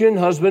Christian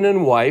husband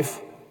and wife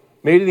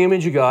made in the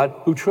image of God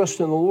who trust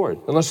in the Lord.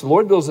 Unless the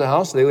Lord builds the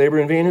house, they labor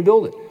in vain who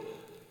build it.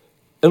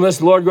 Unless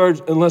the Lord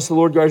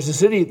guards the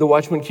city, the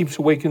watchman keeps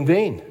awake in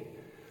vain.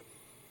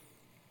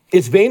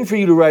 It's vain for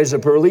you to rise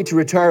up early, to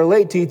retire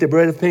late, to eat the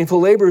bread of painful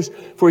labors,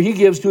 for he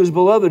gives to his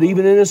beloved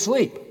even in his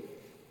sleep.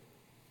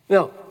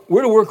 Now,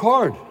 we're to work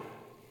hard.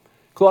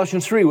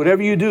 Colossians 3,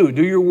 whatever you do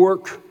your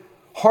work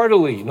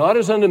heartily, not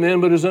as unto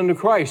men, but as unto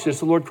Christ. It's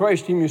the Lord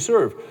Christ whom you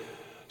serve.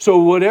 So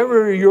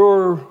whatever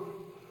your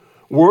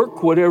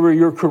work, whatever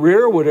your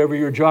career, whatever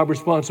your job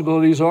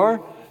responsibilities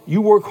are,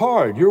 you work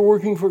hard. You're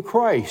working for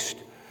Christ.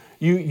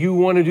 You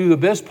want to do the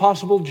best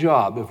possible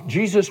job. If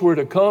Jesus were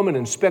to come and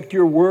inspect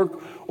your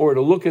work, or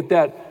to look at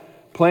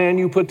that plan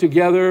you put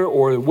together,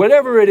 or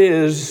whatever it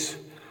is,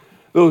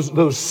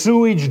 those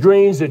sewage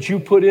drains that you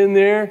put in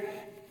there,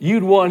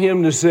 you'd want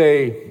him to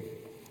say,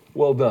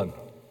 well done.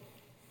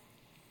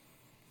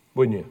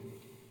 Wouldn't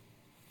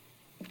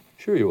you?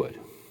 Sure you would.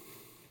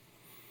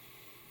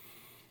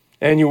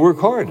 And you work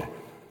hard.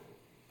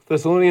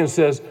 Thessalonians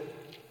says,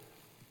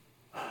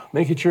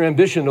 make it your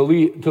ambition to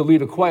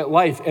lead a quiet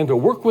life and to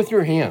work with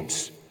your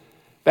hands.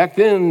 Back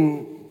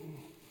then,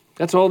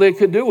 that's all they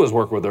could do was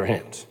work with their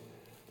hands.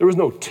 There was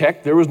no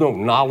tech, there was no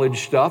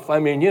knowledge stuff. I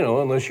mean,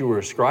 unless you were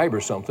a scribe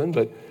or something,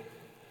 but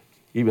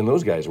even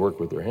those guys work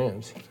with their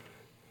hands.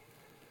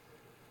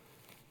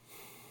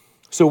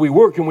 So we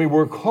work and we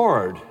work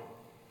hard.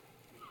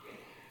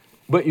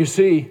 But you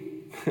see,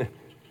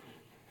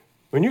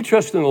 when you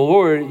trust in the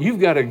Lord, you've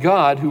got a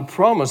God who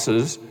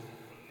promises.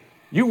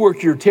 You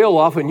work your tail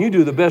off and you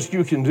do the best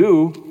you can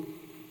do.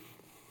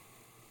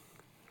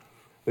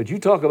 But you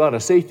talk about a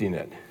safety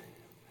net.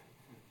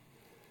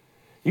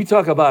 You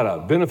talk about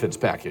a benefits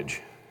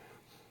package.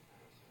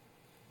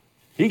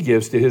 He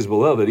gives to his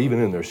beloved even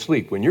in their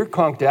sleep. When you're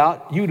conked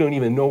out, you don't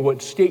even know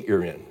what state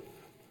you're in.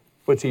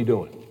 What's he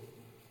doing?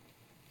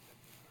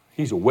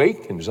 He's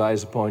awake, and his eye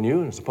is upon you,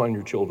 and it's upon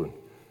your children.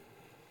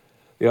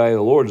 The eye of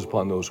the Lord is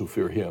upon those who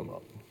fear him,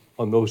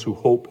 on those who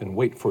hope and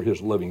wait for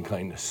his loving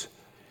kindness.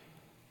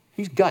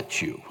 He's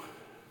got you.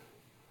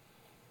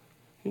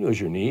 He knows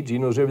your needs. He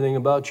knows everything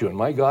about you. And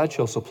my God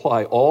shall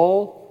supply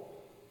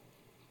all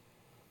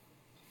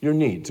your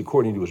needs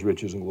according to his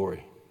riches and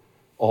glory.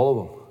 All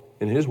of them.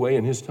 In his way,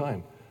 in his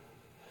time.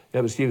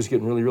 Yeah, but Steve, it's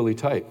getting really, really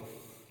tight.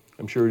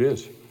 I'm sure it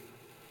is.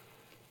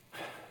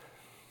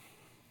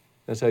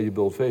 That's how you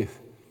build faith.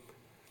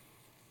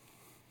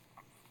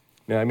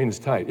 Now, I mean, it's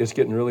tight. It's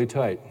getting really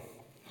tight.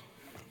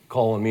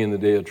 Call on me in the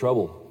day of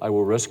trouble. I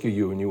will rescue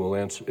you, and you will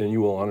answer, and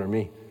you will honor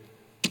me.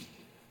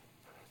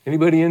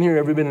 Anybody in here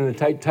ever been in a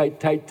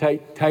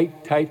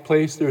tight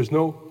place? There's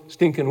no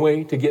stinking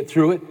way to get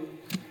through it,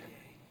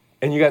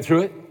 and you got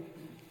through it?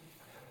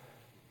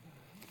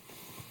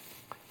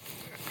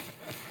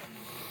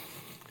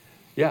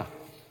 Yeah.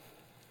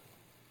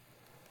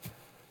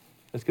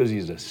 That's because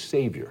he's a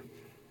savior.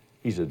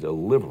 He's a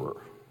deliverer.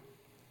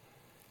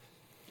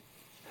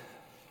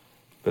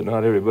 But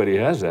not everybody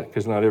has that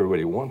because not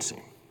everybody wants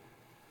him.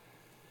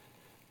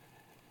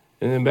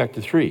 And then back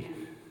to 3.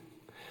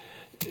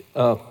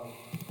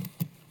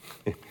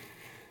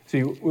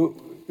 See,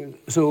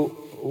 so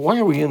why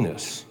are we in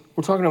this?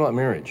 We're talking about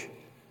marriage.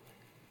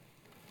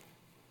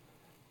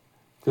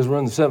 Because we're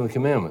on the 7th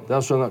commandment. Thou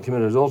shalt not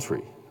commit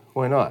adultery.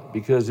 Why not?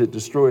 Because it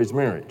destroys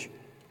marriage.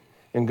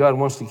 And God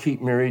wants to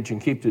keep marriage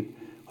and keep it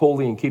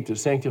holy and keep it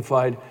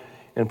sanctified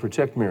and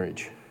protect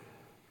marriage.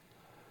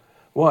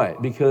 Why?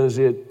 Because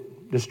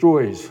it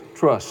destroys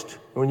trust.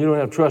 And when you don't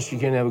have trust, you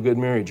can't have a good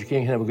marriage. You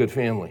can't have a good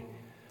family.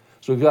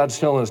 So God's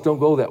telling us, don't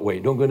go that way.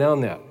 Don't go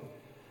down that.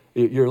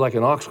 You're like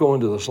an ox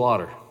going to the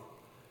slaughter.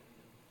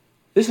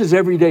 This is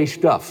everyday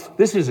stuff.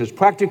 This is as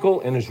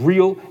practical and as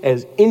real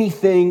as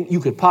anything you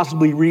could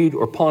possibly read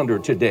or ponder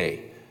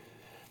today.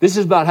 This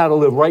is about how to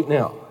live right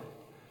now,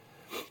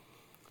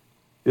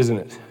 isn't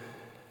it?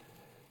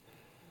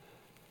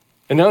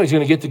 And now he's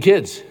going to get the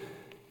kids.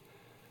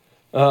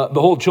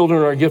 Behold,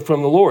 children are a gift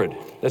from the Lord.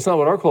 That's not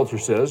what our culture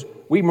says.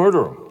 We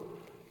murder them.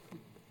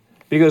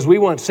 Because we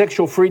want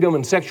sexual freedom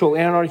and sexual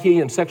anarchy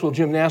and sexual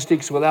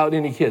gymnastics without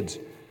any kids.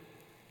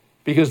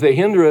 Because they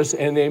hinder us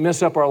and they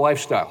mess up our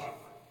lifestyle.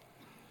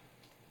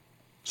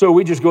 So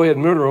we just go ahead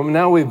and murder them. And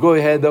now we go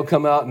ahead, they'll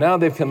come out. Now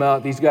they've come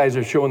out. These guys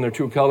are showing their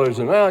true colors.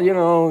 And, well, you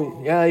know,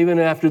 yeah, even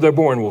after they're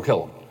born, we'll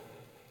kill them.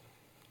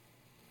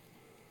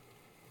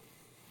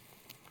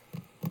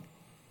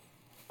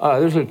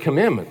 There's a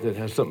commandment that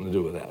has something to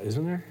do with that,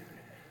 isn't there?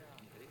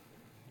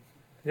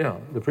 Yeah,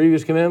 the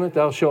previous commandment,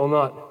 thou shalt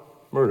not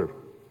murder.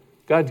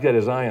 God's got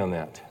his eye on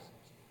that.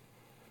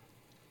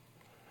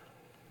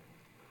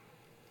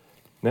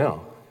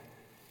 Now,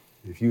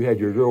 if you had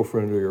your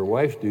girlfriend or your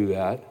wife do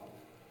that,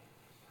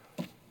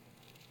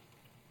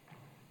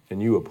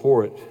 and you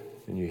abhor it,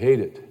 and you hate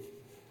it,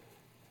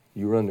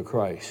 you run to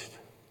Christ.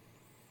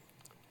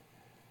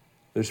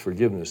 There's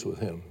forgiveness with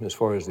him, as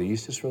far as the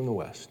east is from the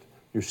west.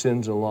 Your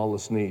sins and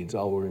lawless needs,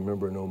 I will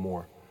remember no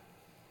more.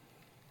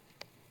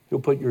 He'll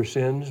put your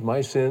sins,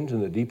 my sins,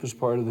 in the deepest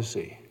part of the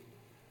sea.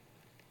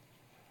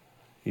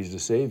 He's the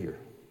Savior.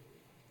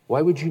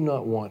 Why would you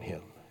not want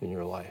him in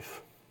your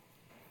life?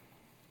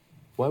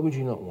 Why would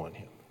you not want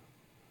him?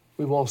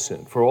 We've all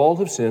sinned. For all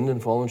have sinned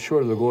and fallen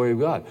short of the glory of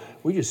God.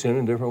 We just sin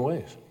in different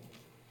ways.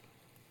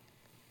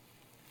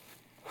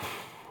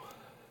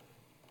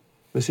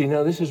 But see,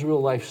 now this is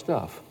real life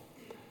stuff.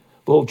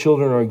 Behold,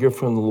 children are a gift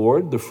from the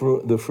Lord, the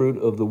fruit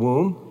of the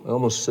womb. I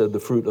almost said the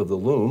fruit of the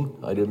loom.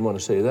 I didn't want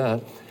to say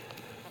that.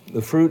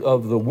 The fruit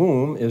of the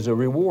womb is a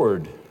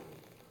reward.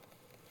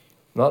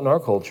 Not in our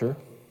culture.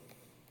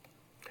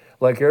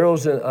 Like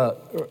Erwin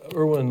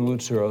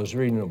Lutzer, I was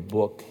reading a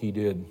book he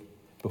did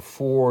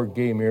before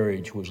gay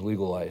marriage was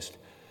legalized.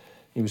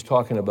 He was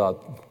talking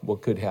about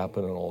what could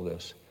happen and all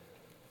this.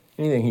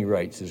 Anything he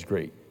writes is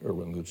great,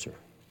 Erwin Lutzer.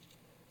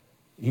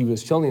 He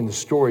was telling the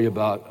story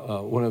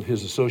about one of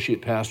his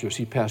associate pastors.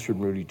 He pastored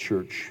Moody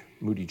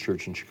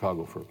Church in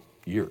Chicago for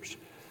years.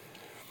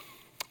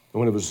 And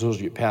one of his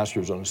associate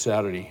pastors on a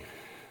Saturday,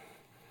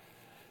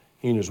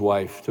 he and his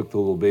wife took the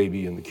little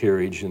baby in the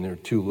carriage and their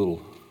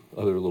 2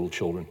 other little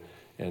children.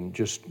 And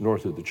just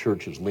north of the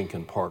church is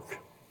Lincoln Park.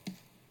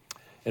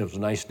 And it was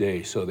a nice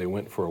day, so they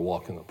went for a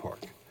walk in the park.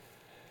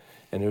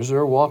 And as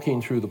they're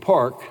walking through the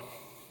park,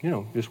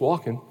 just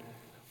walking,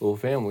 little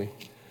family,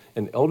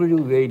 an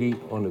elderly lady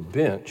on the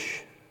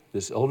bench,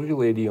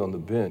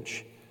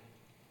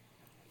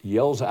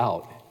 yells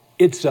out,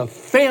 "It's a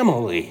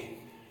family!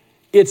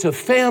 It's a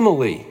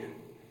family!"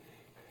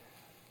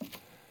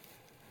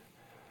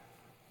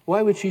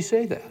 Why would she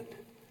say that?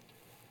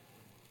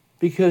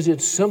 Because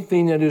it's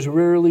something that is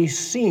rarely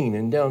seen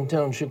in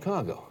downtown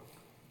Chicago.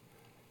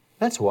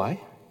 That's why.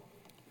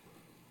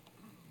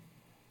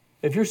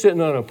 If you're sitting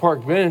on a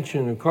park bench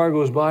and a car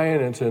goes by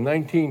and it's a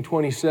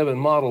 1927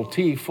 Model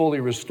T fully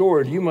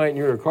restored,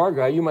 you're a car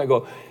guy, you might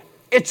go,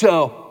 "It's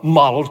a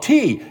Model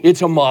T,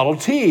 it's a Model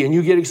T," and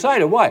you get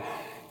excited. Why?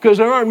 Because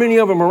there aren't many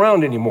of them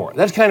around anymore.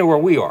 That's kind of where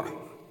we are.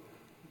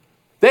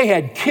 They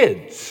had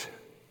kids.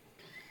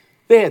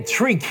 They had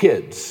 3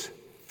 kids.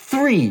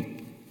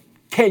 3.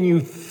 Can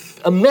you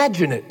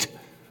imagine it?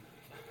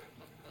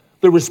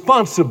 The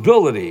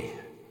responsibility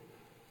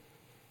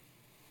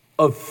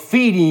of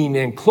feeding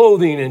and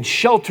clothing and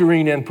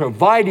sheltering and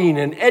providing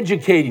and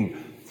educating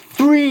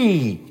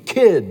 3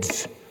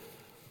 kids.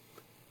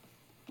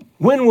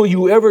 When will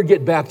you ever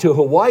get back to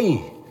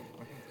Hawaii?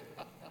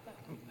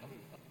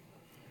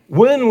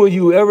 When will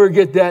you ever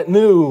get that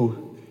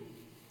new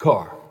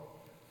car?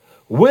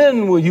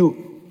 When will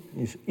you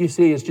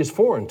see, it's just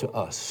foreign to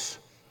us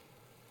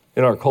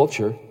in our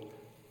culture.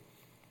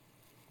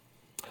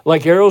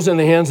 Like arrows in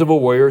the hands of a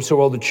warrior,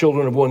 so are the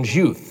children of one's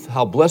youth.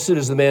 How blessed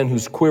is the man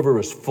whose quiver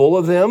is full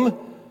of them.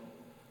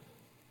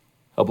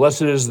 How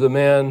blessed is the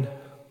man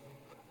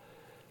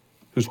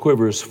whose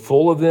quiver is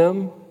full of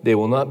them. They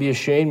will not be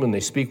ashamed when they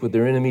speak with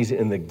their enemies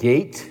in the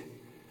gate.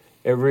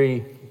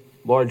 Every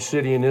large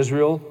city in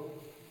Israel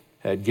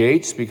had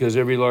gates because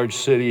every large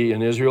city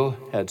in Israel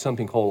had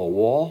something called a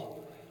wall.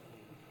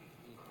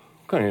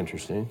 Kind of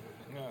interesting.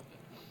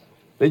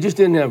 They just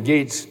didn't have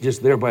gates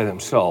just there by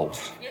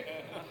themselves.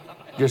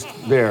 Just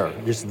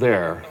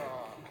there.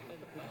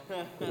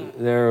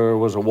 There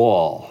was a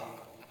wall.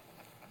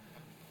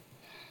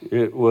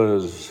 It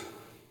was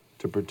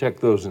to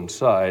protect those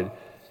inside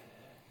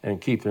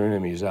and keep their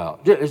enemies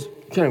out. It's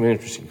kind of an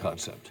interesting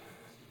concept.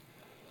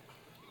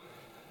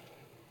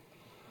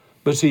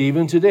 But see,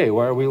 even today,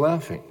 why are we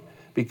laughing?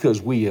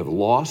 Because we have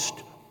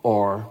lost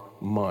our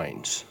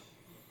minds.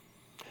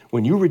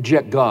 When you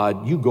reject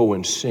God, you go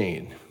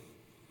insane.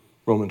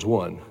 Romans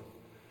 1.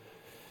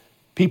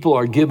 People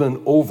are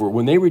given over.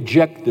 When they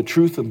reject the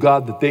truth of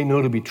God that they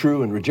know to be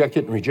true and reject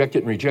it and reject it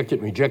and reject it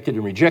and reject it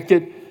and reject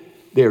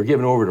it, they are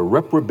given over to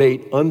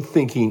reprobate,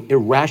 unthinking,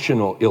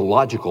 irrational,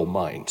 illogical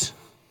minds.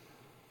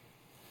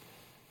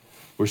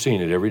 We're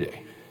seeing it every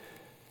day.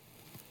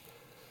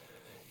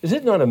 Is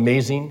it not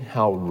amazing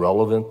how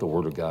relevant the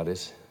Word of God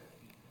is?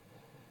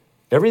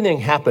 Everything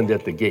happened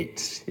at the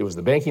gates. It was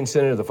the banking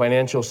center, the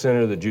financial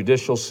center, the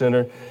judicial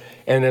center.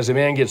 And as a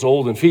man gets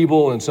old and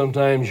feeble, and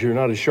sometimes you're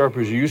not as sharp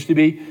as you used to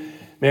be,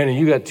 man, and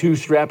you got 2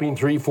 strapping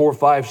 3, 4,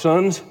 5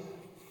 sons,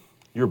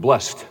 you're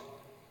blessed.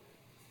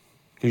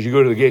 Because you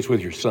go to the gates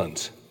with your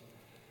sons.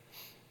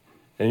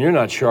 And you're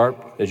not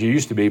sharp as you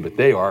used to be, but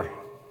they are.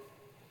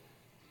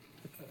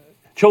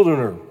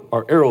 Children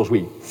are arrows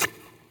we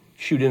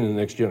shoot into the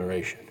next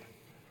generation.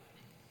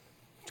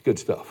 It's good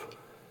stuff.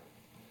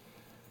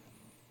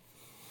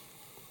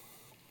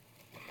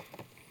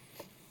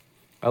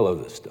 I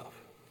love this stuff.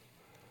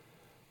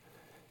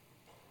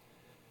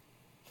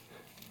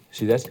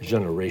 See, that's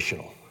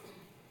generational.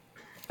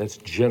 That's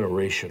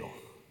generational.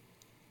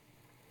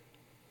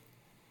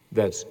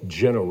 That's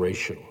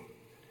generational.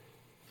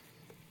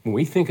 When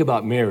we think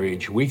about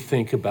marriage, we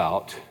think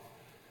about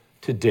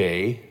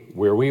today,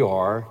 where we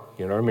are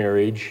in our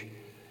marriage,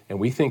 and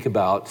we think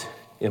about,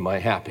 am I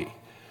happy?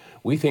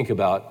 We think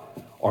about,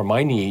 are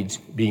my needs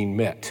being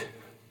met?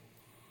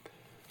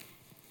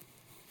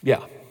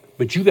 Yeah,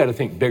 but you got to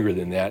think bigger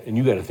than that, and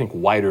you got to think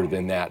wider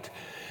than that.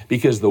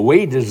 Because the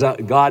way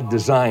God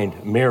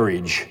designed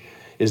marriage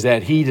is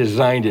that he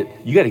designed it,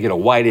 you got to get a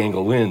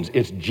wide-angle lens.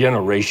 It's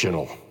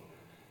generational.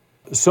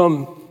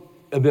 Some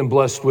have been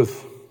blessed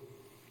with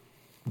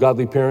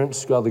godly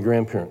parents, godly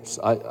grandparents.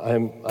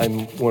 I'm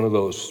one of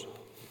those.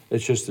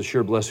 It's just the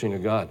sheer blessing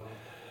of God.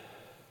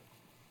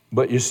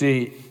 But you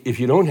see, if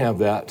you don't have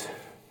that,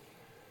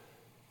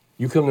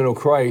 you come to know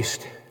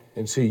Christ,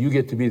 and see, you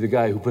get to be the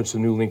guy who puts the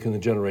new link in the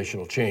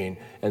generational chain,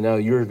 and now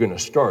you're going to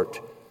start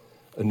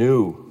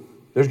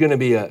there's going to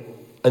be a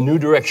new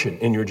direction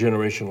in your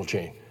generational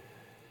chain.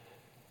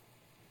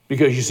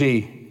 Because you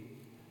see,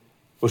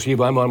 well, Steve,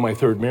 I'm on my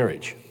 3rd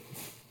marriage.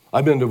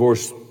 I've been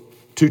divorced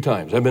 2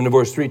 times. I've been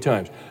divorced 3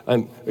 times.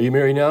 Are you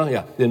married now?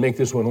 Yeah. Then make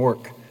this one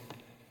work.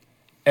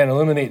 And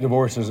eliminate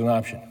divorce as an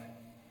option.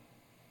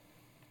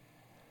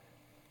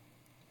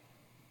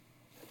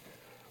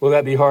 Will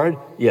that be hard?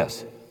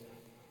 Yes.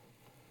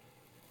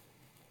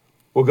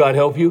 Will God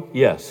help you?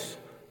 Yes.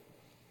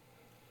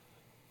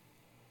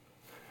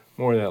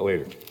 More of that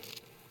later.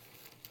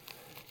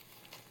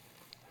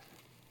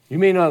 You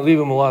may not leave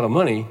them a lot of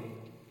money,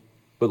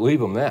 but leave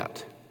them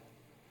that.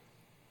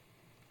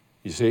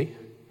 You see?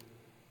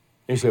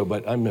 And you say, oh,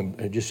 but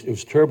it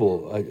was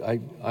terrible.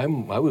 I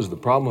was the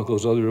problem with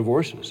those other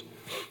divorces.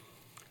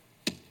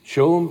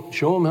 Show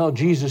them how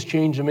Jesus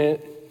changes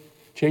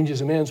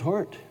a man's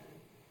heart.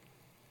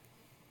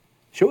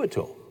 Show it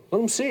to them. Let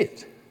them see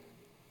it.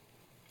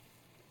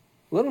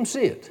 Let them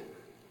see it.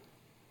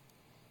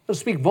 Let them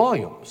speak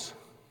volumes.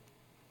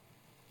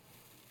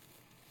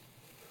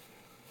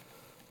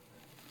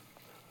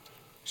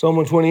 Psalm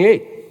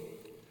 128.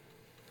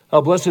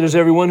 How blessed is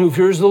everyone who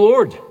fears the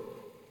Lord.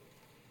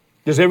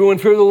 Does everyone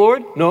fear the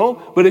Lord?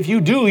 No. But if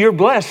you do, you're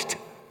blessed.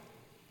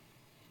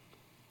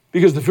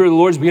 Because the fear of the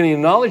Lord is the beginning of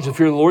knowledge. The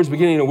fear of the Lord is the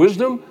beginning of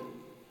wisdom.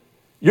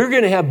 You're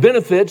going to have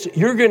benefits.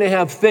 You're going to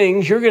have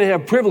things. You're going to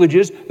have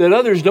privileges that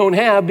others don't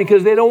have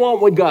because they don't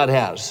want what God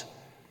has.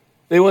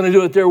 They want to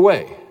do it their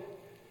way.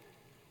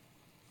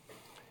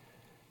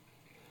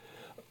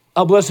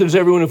 How blessed is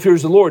everyone who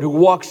fears the Lord, who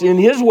walks in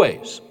his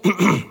ways.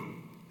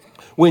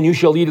 When you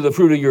shall eat of the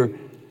fruit of your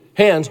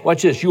hands,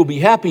 watch this, you will be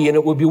happy and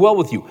it will be well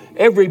with you.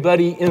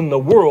 Everybody in the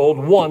world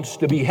wants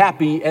to be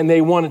happy and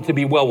they want it to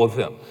be well with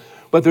them.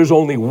 But there's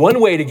only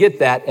one way to get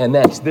that, and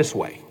that's this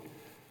way,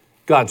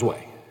 God's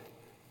way.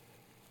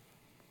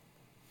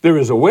 There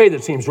is a way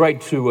that seems right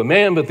to a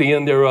man, but the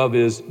end thereof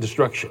is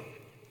destruction.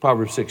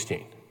 Proverbs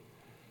 16.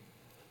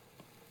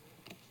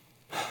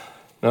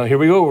 Now here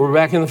we go, we're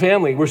back in the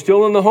family. We're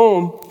still in the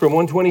home from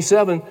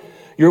 127.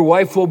 Your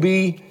wife shall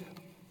be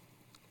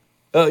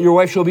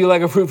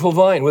like a fruitful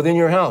vine within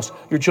your house,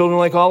 your children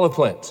like olive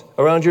plants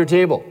around your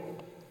table.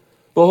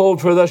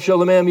 Behold, for thus shall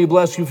the man be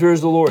blessed who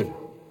fears the Lord.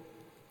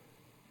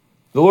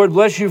 The Lord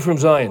bless you from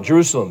Zion,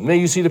 Jerusalem. May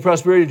you see the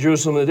prosperity of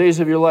Jerusalem in the days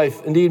of your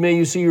life. Indeed, may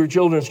you see your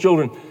children's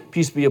children.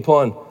 Peace be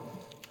upon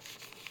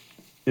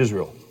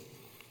Israel.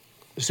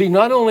 See,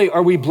 not only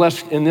are we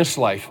blessed in this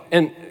life,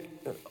 and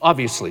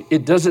obviously,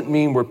 it doesn't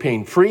mean we're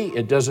pain-free.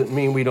 It doesn't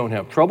mean we don't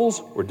have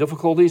troubles or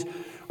difficulties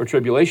or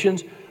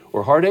tribulations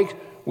or heartaches.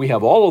 We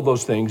have all of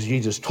those things.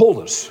 Jesus told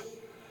us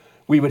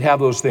we would have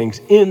those things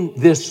in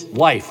this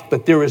life,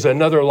 but there is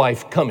another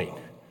life coming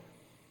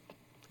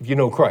if you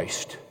know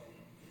Christ.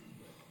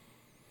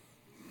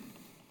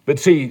 But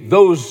see,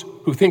 those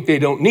who think they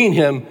don't need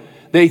him,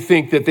 they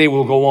think that they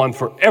will go on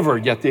forever,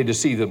 yet they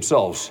deceive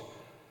themselves.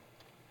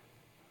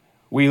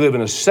 We live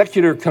in a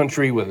secular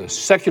country with a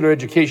secular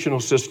educational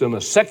system,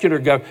 a secular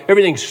government,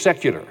 everything's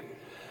secular.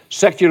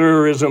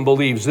 Secularism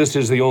believes this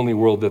is the only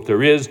world that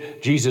there is.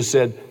 Jesus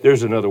said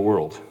there's another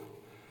world.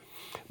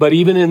 But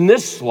even in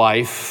this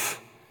life,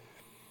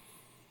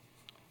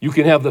 you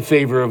can have the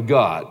favor of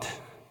God.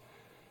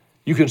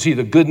 You can see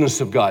the goodness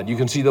of God. You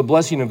can see the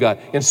blessing of God.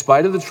 In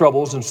spite of the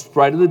troubles, in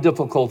spite of the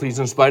difficulties,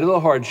 in spite of the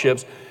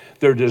hardships,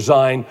 they're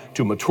designed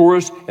to mature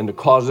us and to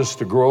cause us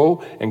to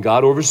grow. And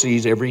God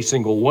oversees every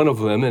single one of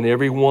them, and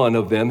every one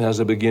of them has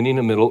a beginning,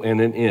 a middle,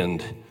 and an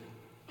end.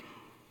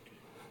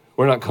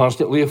 We're not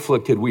constantly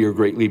afflicted. We are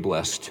greatly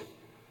blessed.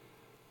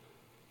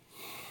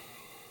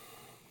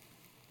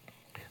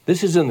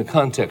 This is in the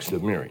context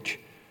of marriage.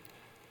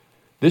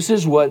 This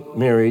is what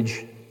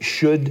marriage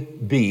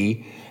should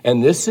be,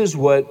 and this is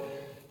what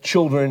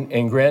children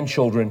and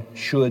grandchildren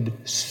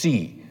should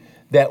see.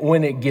 That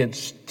when it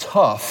gets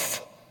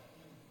tough,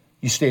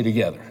 you stay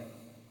together.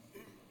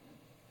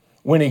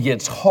 When it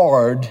gets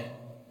hard,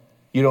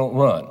 you don't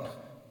run.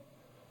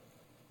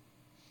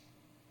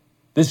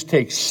 This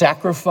takes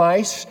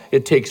sacrifice,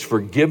 it takes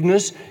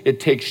forgiveness, it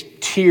takes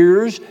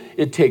tears,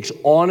 it takes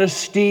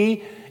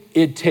honesty,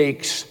 it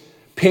takes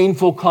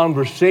painful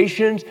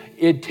conversations,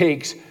 it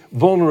takes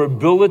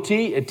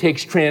vulnerability, it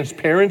takes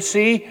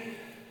transparency,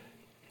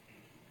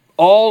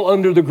 all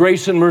under the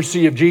grace and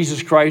mercy of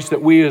Jesus Christ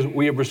that we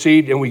have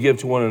received and we give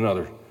to one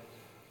another.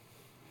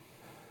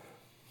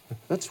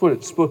 That's what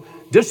it's supposed.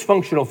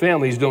 Dysfunctional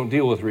families don't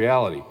deal with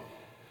reality.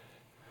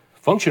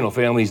 Functional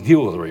families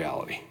deal with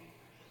reality.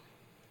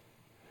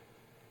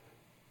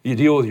 You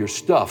deal with your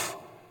stuff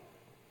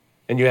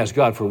and you ask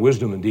God for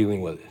wisdom in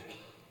dealing with it.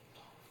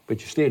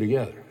 But you stay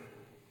together.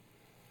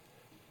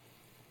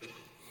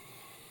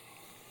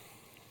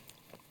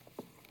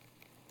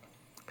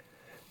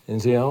 And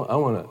see, I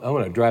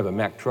want to drive a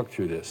Mack truck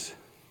through this.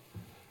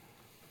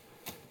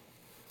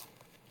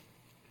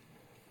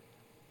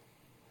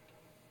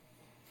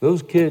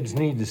 Those kids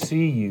need to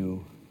see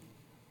you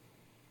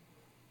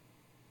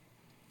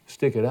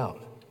stick it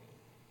out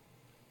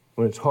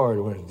when it's hard,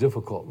 when it's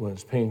difficult, when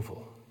it's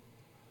painful.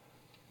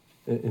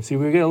 And see,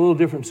 we got a little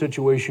different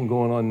situation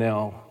going on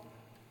now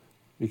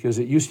because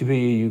it used to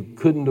be you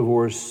couldn't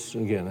divorce.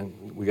 Again,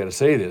 and we got to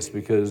say this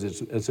because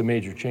it's a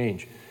major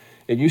change.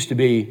 It used to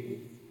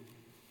be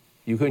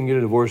you couldn't get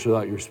a divorce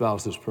without your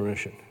spouse's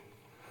permission.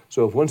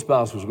 So if one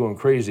spouse was going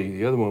crazy,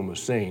 the other one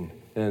was sane,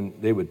 and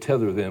they would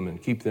tether them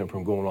and keep them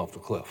from going off the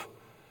cliff.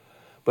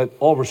 But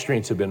all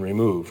restraints have been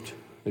removed,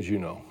 as you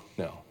know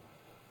now.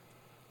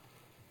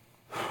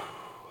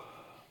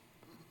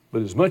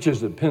 But as much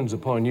as it depends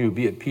upon you,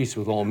 be at peace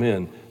with all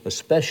men,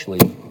 especially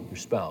your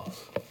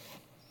spouse.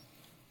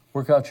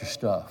 Work out your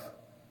stuff.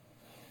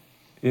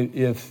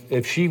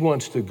 If she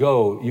wants to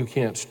go, you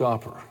can't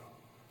stop her.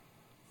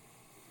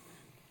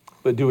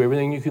 But do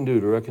everything you can do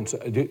to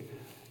reconcile.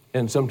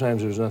 And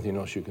sometimes there's nothing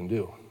else you can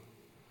do.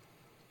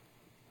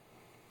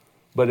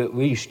 But at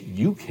least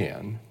you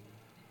can.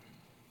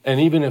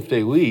 And even if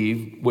they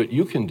leave, what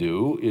you can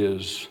do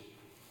is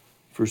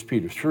 1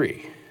 Peter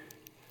 3.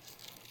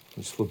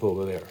 Let's flip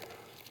over there.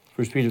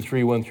 1 Peter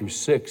 3, 1 through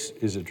 6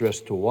 is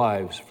addressed to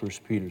wives. 1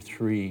 Peter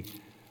 3,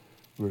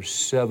 verse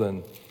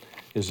 7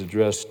 is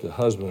addressed to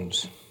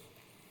husbands.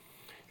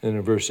 And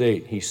in verse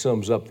 8, he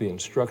sums up the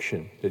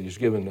instruction that he's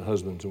given to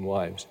husbands and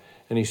wives.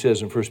 And he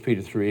says in 1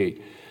 Peter 3,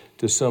 8,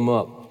 to sum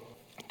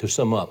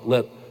up,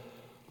 let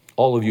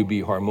all of you be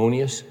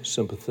harmonious,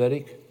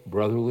 sympathetic,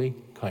 brotherly,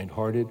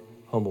 kind-hearted,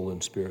 humble in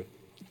spirit.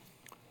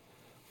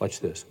 Watch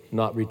this.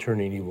 Not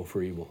returning evil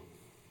for evil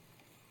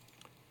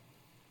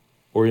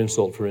or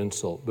insult for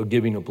insult, but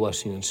giving a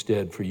blessing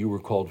instead, for you were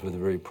called for the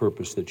very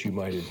purpose that you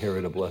might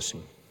inherit a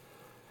blessing.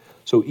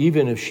 So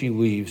even if she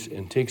leaves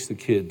and takes the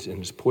kids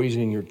and is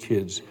poisoning your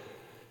kids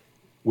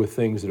with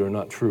things that are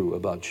not true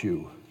about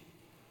you,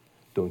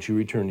 don't you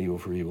return evil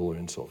for evil or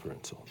insult for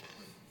insult.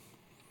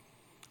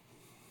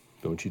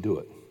 Don't you do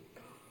it.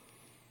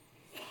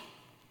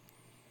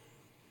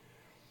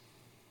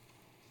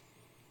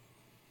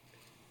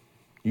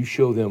 You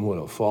show them what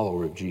a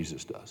follower of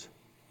Jesus does.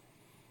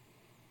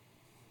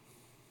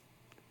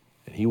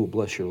 And he will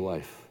bless your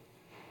life.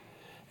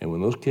 And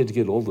when those kids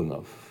get old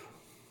enough,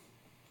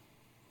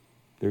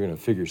 they're going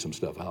to figure some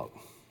stuff out.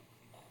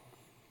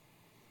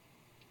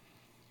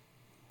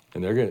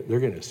 And they're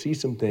going to see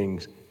some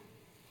things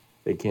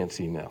they can't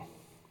see now.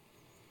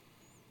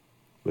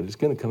 But it's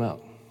going to come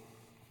out.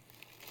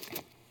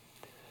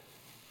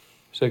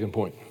 Second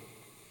point.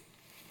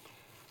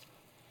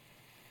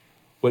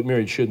 What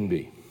marriage shouldn't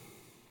be.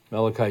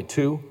 Malachi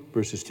 2,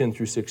 verses 10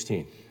 through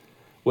 16.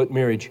 What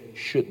marriage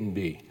shouldn't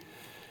be.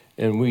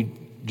 And we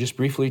just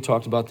briefly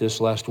talked about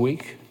this last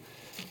week.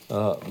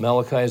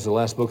 Malachi is the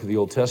last book of the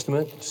Old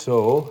Testament.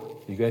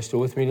 So, you guys still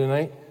with me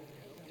tonight?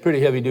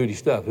 Pretty heavy-duty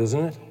stuff, isn't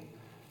it?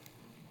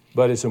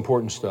 But it's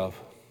important stuff.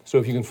 So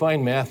if you can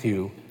find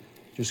Matthew,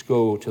 just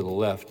go to the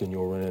left and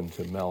you'll run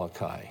into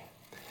Malachi.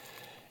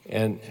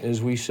 And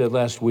as we said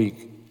last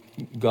week,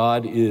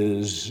 God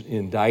is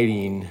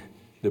indicting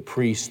the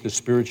priests, the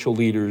spiritual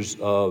leaders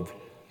of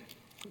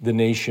the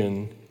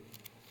nation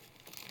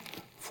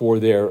for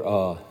their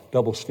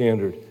double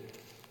standard.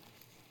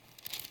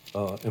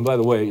 And by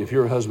the way, if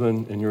you're a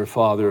husband and you're a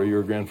father or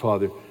you're a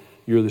grandfather,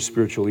 you're the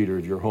spiritual leader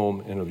of your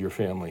home and of your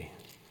family.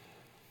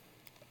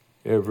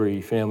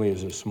 Every family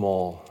is a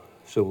small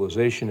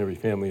civilization. Every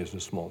family is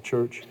a small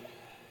church.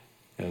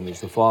 And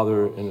as the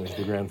father and as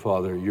the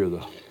grandfather, you're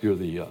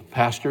the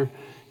pastor.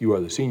 You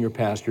are the senior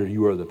pastor.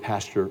 You are the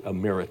pastor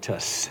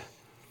emeritus.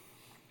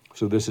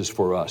 So this is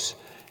for us.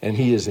 And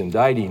he is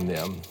indicting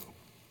them.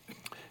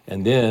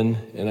 And then,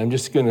 and I'm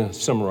just going to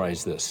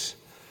summarize this.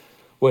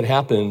 What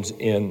happens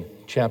in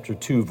chapter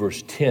 2,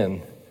 verse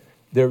 10,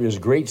 there is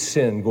great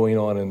sin going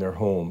on in their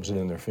homes and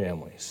in their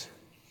families.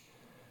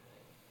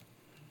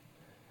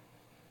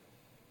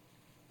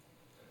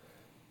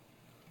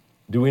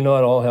 Do we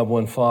not all have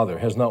one Father?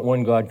 Has not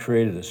one God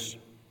created us?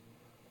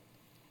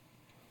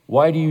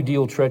 Why do you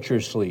deal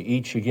treacherously,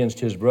 each against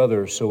his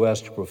brother, so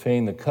as to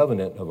profane the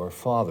covenant of our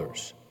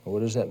fathers? Well, what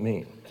does that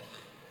mean?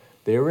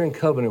 They were in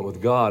covenant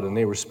with God, and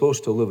they were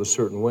supposed to live a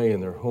certain way in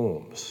their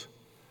homes.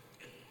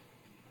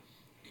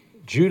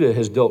 Judah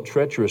has dealt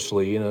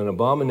treacherously, and an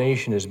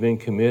abomination has been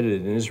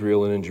committed in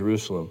Israel and in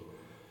Jerusalem.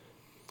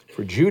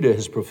 For Judah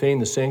has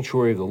profaned the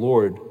sanctuary of the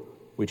Lord,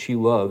 which he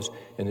loves,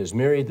 and has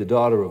married the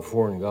daughter of a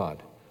foreign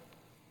god.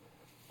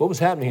 What was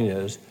happening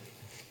is,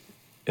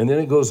 and then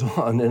it goes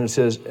on, and it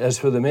says, as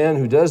for the man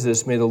who does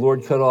this, may the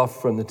Lord cut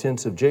off from the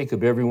tents of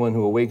Jacob everyone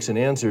who awakes and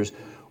answers,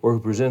 or who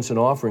presents an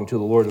offering to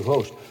the Lord of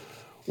hosts.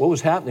 What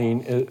was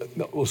happening,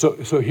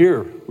 so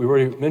here, we've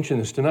already mentioned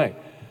this tonight.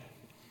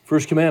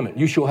 First commandment,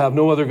 you shall have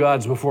no other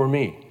gods before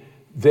me.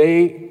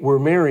 They were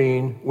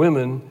marrying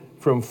women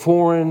from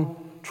foreign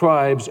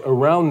tribes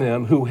around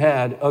them who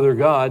had other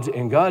gods,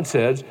 and God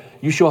says,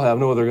 you shall have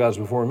no other gods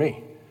before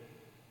me.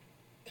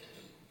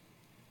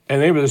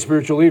 And they were the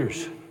spiritual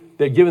leaders.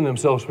 They'd given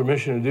themselves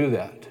permission to do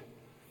that.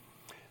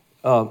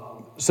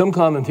 Some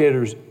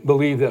commentators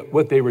believe that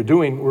what they were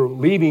doing were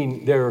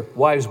leaving their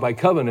wives by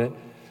covenant,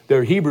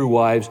 their Hebrew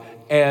wives,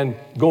 and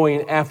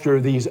going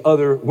after these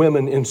other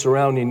women in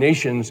surrounding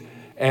nations.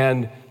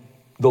 And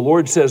the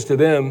Lord says to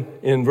them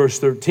in verse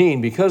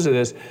 13, because of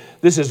this,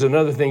 this is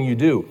another thing you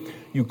do.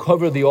 You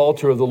cover the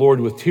altar of the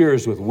Lord with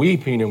tears, with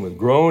weeping and with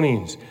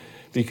groanings,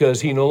 because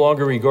he no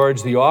longer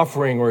regards the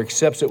offering or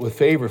accepts it with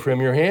favor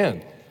from your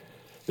hand.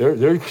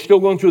 They're still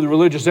going through the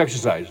religious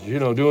exercise,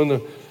 doing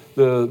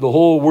the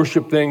whole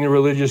worship thing, the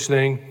religious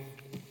thing.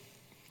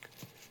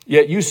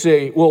 Yet you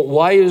say, well,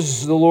 why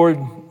is the Lord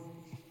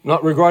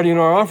not regarding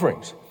our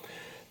offerings?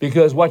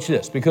 Because, watch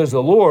this, because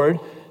the Lord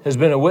has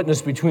been a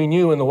witness between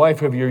you and the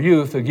wife of your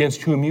youth,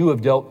 against whom you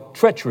have dealt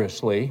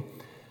treacherously,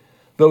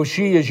 though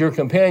she is your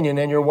companion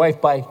and your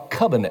wife by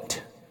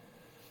covenant.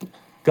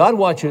 God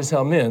watches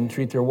how men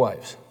treat their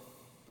wives.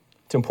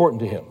 It's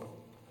important to him.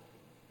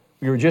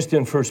 We were just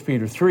in 1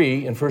 Peter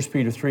 3. In 1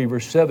 Peter 3,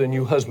 verse 7,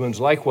 you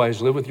husbands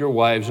likewise live with your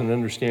wives in an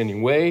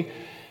understanding way,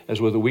 as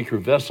with a weaker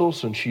vessel,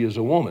 since she is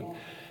a woman,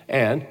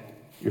 and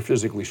you're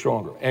physically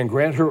stronger. And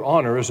grant her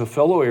honor as a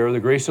fellow heir of the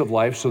grace of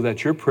life, so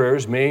that your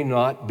prayers may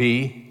not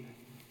be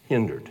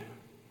hindered.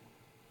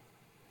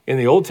 In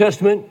the Old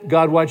Testament,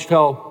 God watched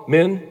how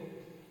men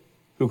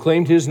who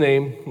claimed his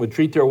name would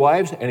treat their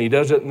wives, and he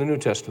does it in the New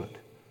Testament.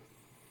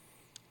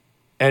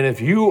 And if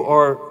you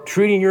are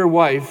treating your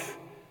wife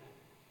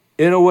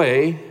in a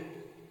way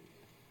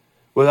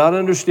without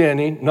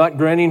understanding, not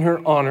granting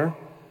her honor,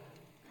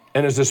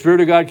 and as the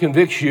Spirit of God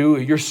convicts you,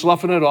 you're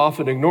sloughing it off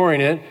and ignoring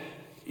it,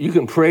 you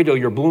can pray till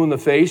you're blue in the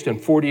face and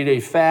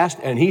 40-day fast,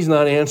 and he's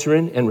not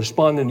answering and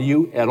responding to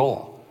you at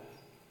all.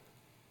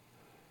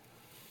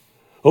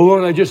 Oh,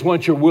 Lord, I just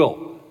want your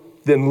will.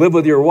 Then live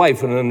with your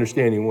wife in an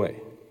understanding way.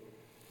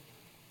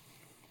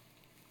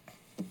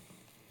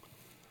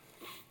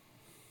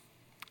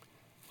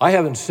 I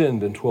haven't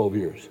sinned in 12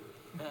 years.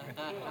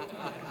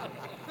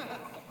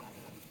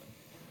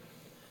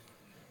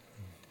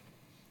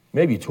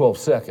 Maybe 12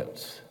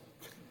 seconds.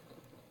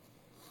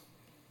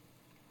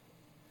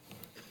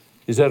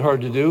 Is that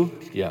hard to do?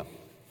 Yeah.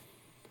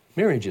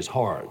 Marriage is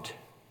hard.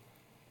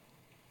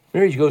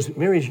 Marriage,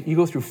 you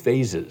go through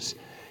phases.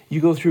 You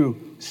go through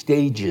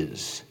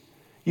stages.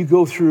 You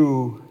go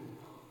through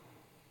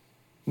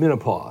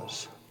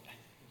menopause.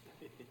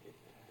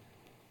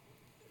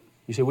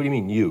 You say, what do you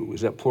mean you? Is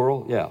that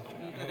plural? Yeah,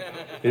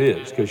 it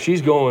is, because she's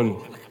going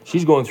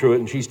through it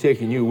and she's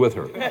taking you with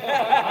her.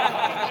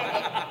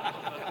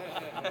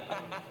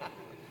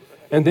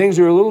 And things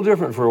are a little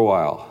different for a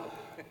while.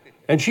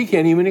 And she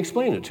can't even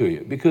explain it to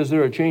you because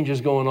there are changes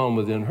going on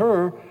within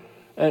her,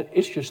 and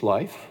it's just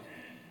life.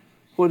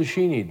 What does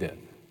she need then?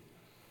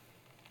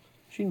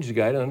 She needs a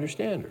guy to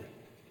understand her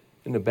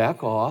and to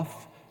back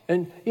off.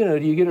 And, do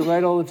you get it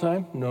right all the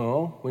time?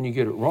 No. When you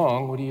get it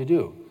wrong, what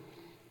do?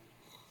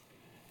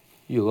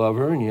 You love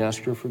her and you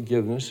ask her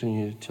forgiveness and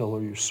you tell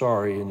her you're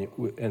sorry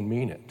and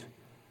mean it.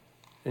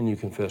 And you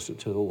confess it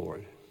to the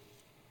Lord.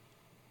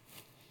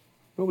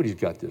 Nobody's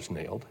got this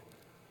nailed.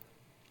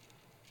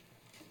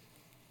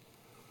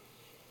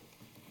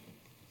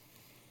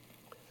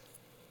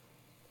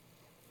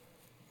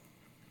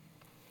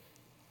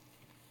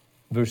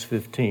 Verse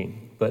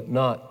 15, but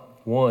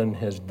not one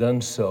has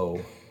done so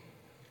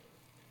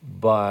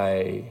who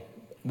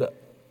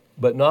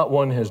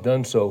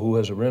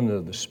has a remnant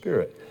of the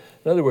Spirit.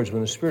 In other words,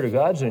 when the Spirit of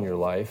God's in your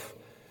life,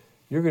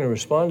 you're going to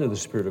respond to the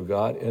Spirit of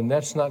God, and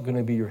that's not going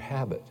to be your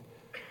habit.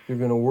 You're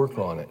going to work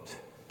on it.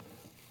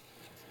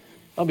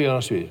 I'll be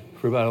honest with you.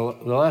 For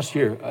about the last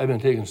year, I've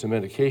been taking some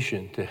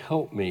medication to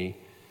help me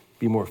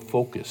be more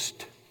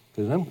focused,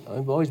 because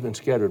I've always been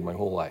scattered my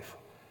whole life.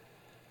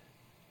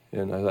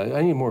 And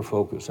I need more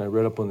focus. I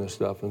read up on this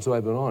stuff, and so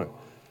I've been on it.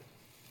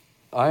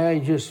 I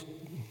just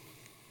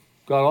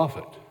got off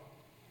it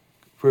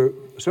for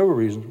several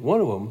reasons.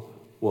 One of them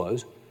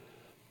was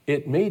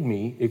it made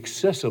me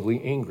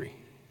excessively angry.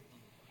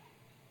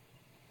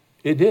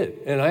 It did.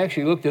 And I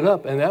actually looked it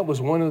up, and that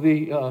was one of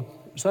the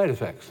side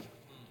effects.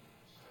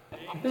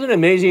 Isn't it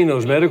amazing,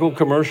 those medical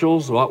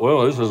commercials?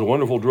 Well, this is a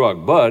wonderful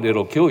drug, but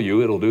it'll kill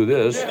you. It'll do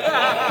this.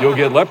 You'll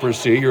get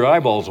leprosy. Your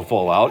eyeballs will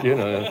fall out.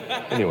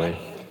 Anyway.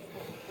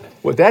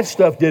 What that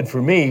stuff did for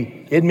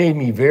me, it made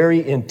me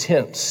very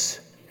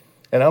intense.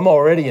 And I'm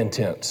already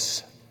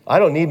intense. I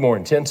don't need more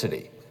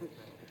intensity.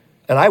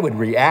 And I would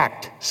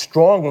react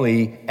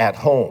strongly at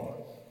home.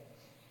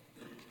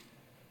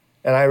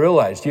 And I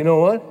realized, you know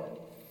what?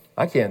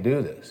 I can't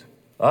do this.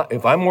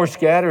 If I'm more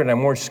scattered,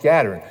 I'm more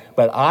scattered.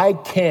 But I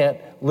can't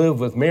live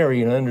with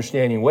Mary in an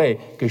understanding way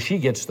because she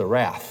gets the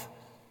wrath.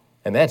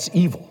 And that's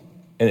evil.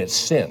 And it's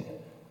sin.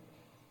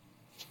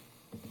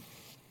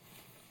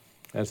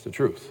 That's the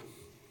truth.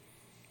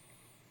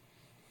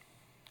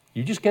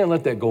 You just can't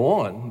let that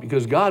go on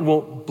because God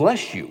won't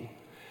bless you.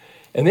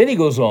 And then he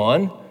goes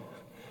on,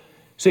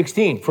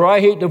 16, for I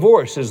hate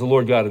divorce, says the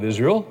Lord God of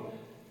Israel,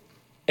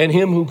 and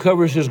him who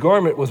covers his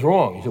garment with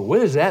wrong. You say, what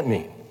does that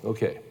mean?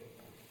 Okay.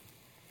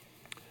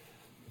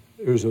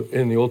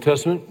 In the Old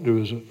Testament,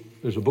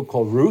 there's a book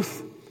called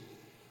Ruth.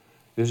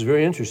 This is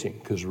very interesting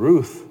because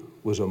Ruth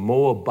was a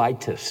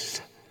Moabitess.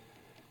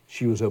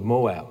 She was of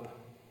Moab.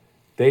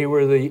 They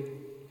were the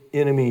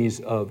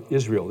enemies of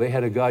Israel. They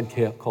had a god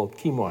called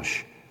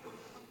Chemosh,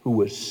 who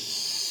was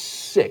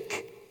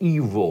sick,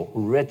 evil,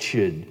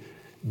 wretched,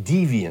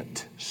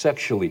 deviant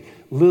sexually.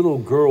 Little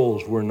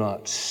girls were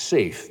not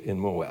safe in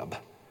Moab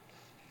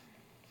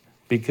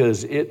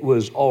because it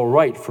was all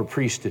right for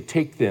priests to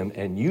take them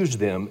and use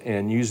them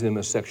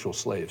as sexual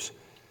slaves.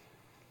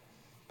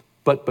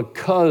 But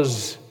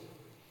because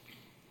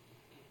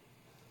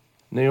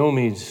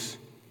Naomi's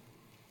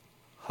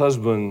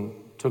husband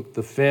took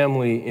the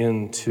family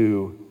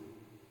into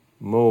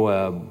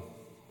Moab,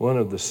 one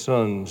of the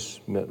sons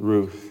met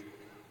Ruth,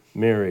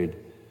 married.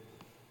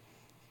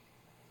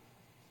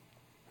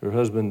 Her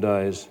husband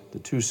dies, the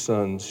two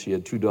sons, she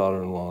had two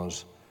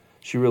daughter-in-laws.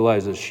 She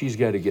realizes she's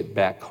got to get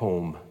back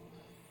home.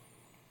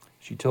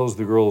 She tells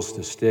the girls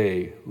to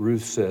stay.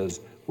 Ruth says,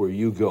 where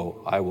you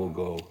go, I will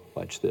go.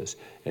 Watch this.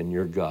 And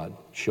your God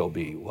shall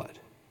be what?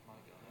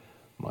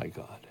 My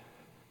God.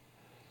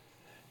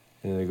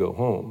 And they go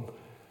home.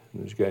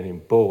 And there's a guy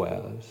named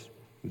Boaz,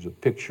 who's a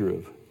picture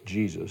of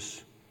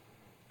Jesus,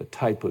 a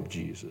type of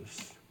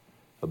Jesus,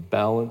 a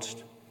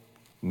balanced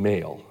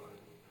male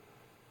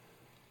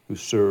who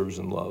serves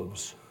and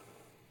loves.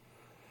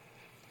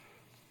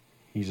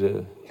 He's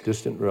a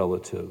distant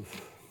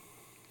relative.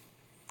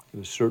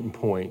 At a certain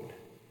point,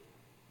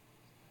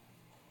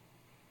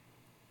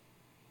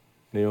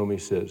 Naomi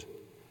says,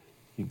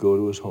 you go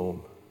to his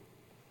home,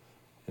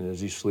 and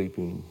as he's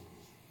sleeping,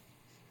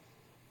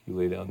 you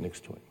lay down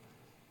next to him.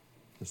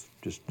 Let's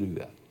just do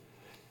that.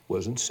 It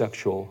wasn't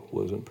sexual,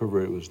 wasn't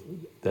perverted,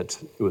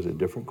 it was a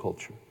different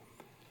culture.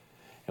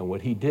 And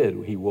what he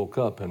did, he woke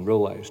up and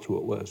realized who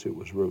it was. It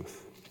was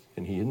Ruth.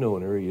 And he had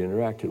known her, he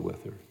interacted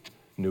with her,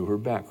 knew her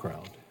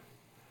background.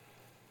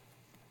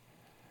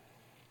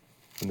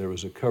 And there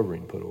was a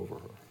covering put over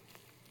her.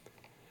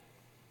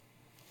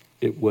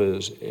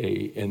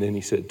 and then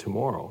he said,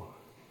 tomorrow,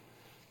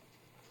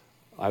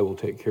 I will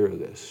take care of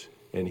this.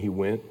 And he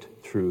went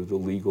through the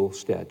legal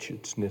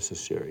statutes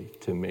necessary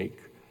to make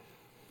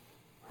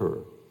her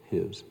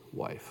his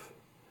wife.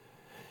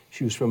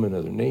 She was from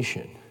another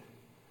nation,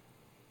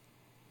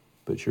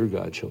 but your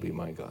God shall be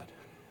my God.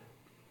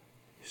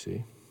 You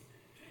see?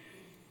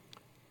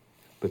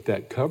 But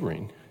that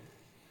covering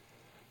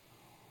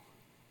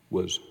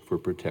was for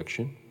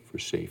protection, for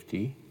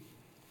safety.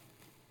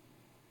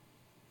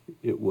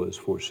 It was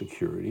for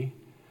security.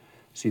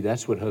 See,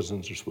 that's what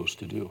husbands are supposed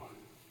to do.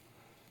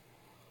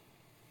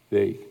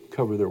 They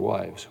cover their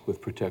wives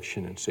with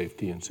protection and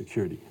safety and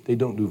security. They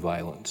don't do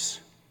violence.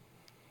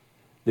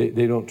 They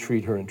don't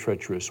treat her in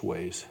treacherous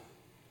ways.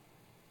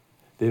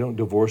 They don't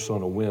divorce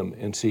on a whim.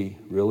 And see,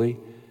 really,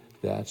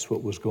 that's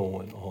what was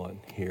going on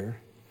here.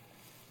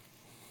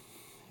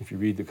 If you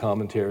read the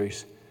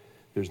commentaries,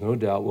 there's no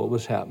doubt what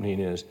was happening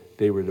is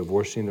they were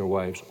divorcing their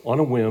wives on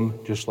a whim,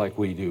 just like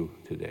we do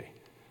today.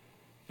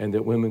 And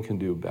that women can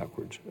do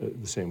backwards,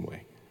 the same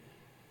way.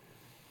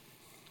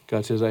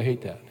 God says, I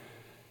hate that.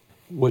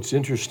 What's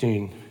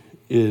interesting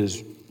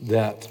is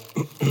that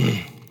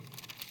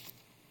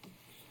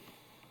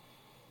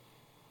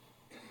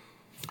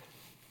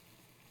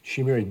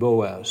she married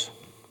Boaz.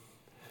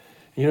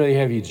 You know, they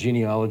have these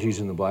genealogies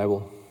in the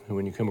Bible, and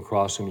when you come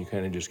across them, you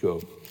kind of just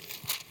go,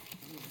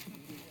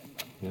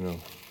 you know.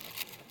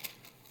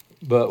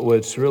 But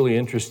what's really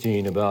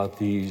interesting about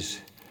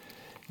these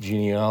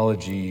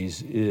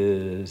genealogies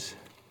is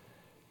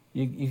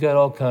you got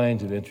all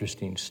kinds of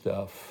interesting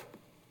stuff.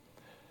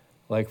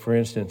 Like, for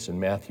instance, in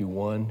Matthew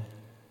 1,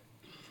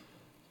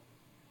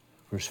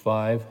 verse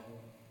 5,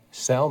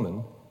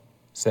 salmon,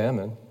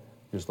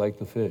 just like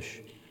the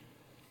fish.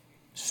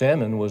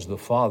 Salmon was the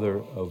father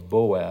of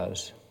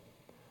Boaz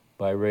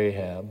by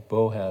Rahab.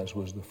 Boaz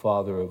was the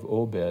father of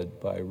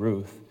Obed by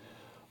Ruth.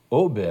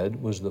 Obed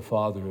was the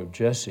father of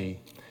Jesse.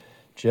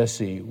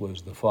 Jesse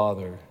was the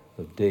father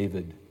of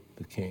David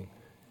the king.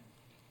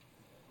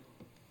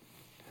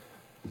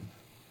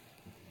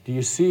 Do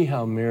you see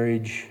how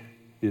marriage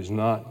is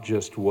not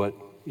just what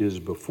is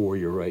before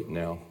you right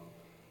now,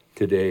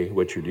 today,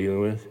 what you're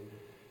dealing with?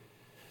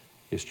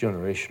 It's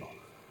generational.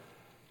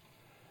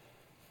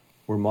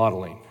 We're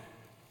modeling,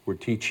 we're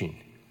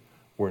teaching,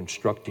 we're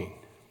instructing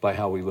by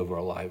how we live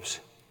our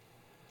lives.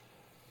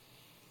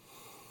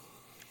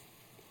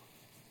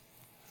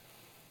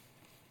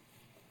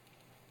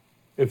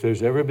 If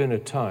there's ever been a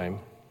time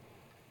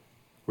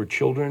where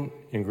children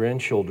and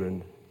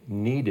grandchildren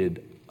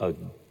needed a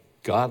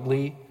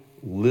godly,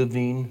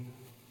 living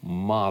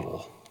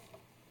model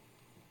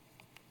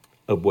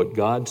of what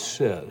God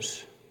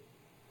says,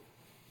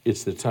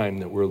 it's the time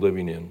that we're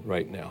living in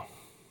right now.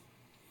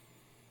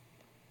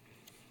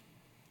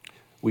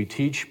 We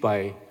teach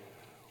by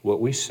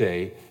what we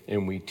say,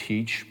 and we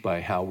teach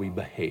by how we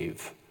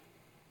behave.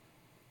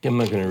 I'm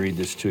not going to read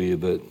this to you,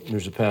 but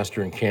there's a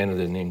pastor in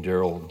Canada named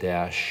Daryl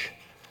Dash.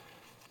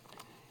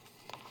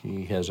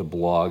 He has a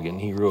blog, and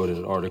he wrote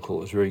an article,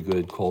 it was very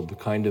good, called The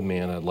Kind of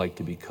Man I'd Like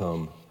to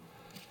Become.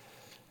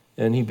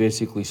 And he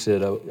basically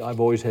said, I've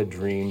always had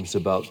dreams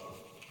about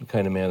the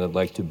kind of man I'd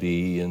like to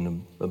be,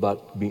 and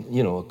about being,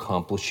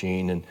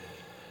 accomplishing and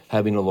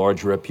having a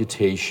large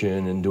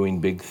reputation and doing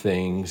big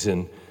things.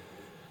 And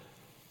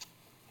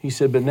he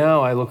said, but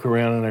now I look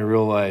around and I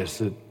realize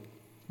that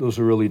those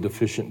are really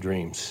deficient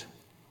dreams.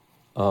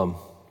 They're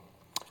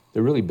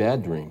really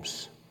bad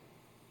dreams.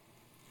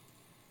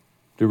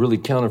 They're really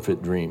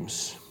counterfeit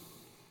dreams.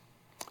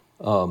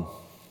 And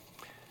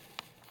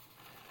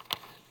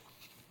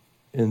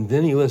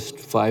then he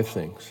lists 5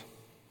 things.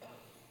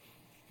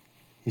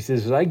 He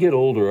says, as I get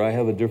older, I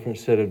have a different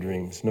set of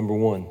dreams. Number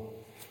 1,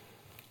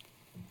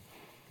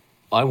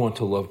 I want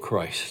to love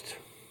Christ.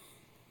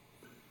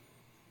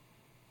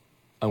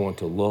 I want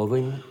to love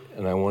him,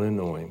 and I want to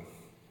know him.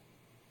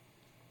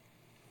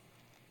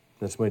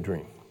 That's my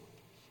dream.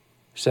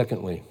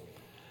 Secondly,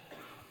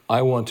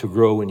 I want to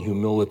grow in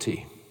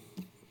humility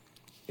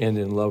and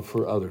in love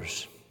for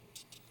others.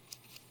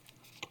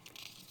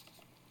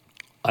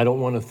 I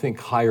don't want to think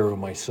higher of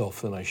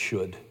myself than I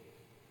should,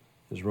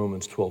 as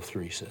Romans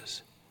 12:3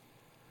 says.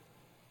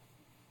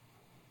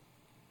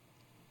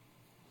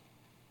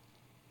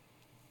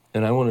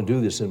 And I want to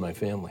do this in my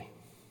family.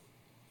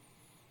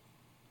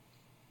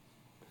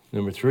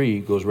 Number 3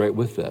 goes right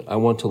with that. I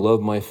want to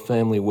love my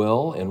family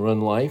well and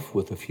run life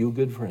with a few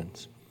good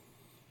friends.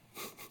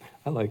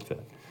 I like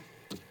that.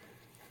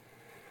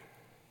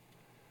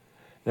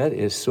 That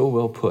is so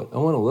well put. I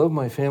want to love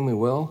my family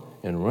well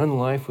and run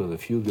life with a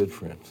few good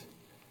friends.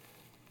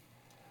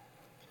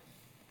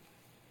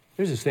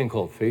 There's this thing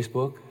called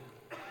Facebook,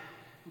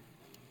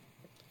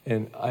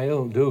 and I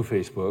don't do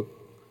Facebook.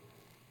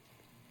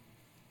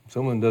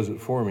 Someone does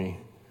it for me,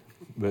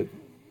 but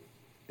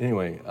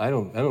anyway, I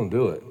don't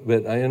do it.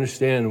 But I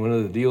understand one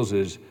of the deals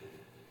is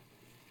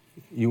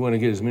you want to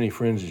get as many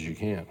friends as you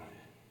can.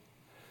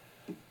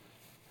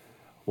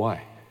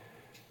 Why?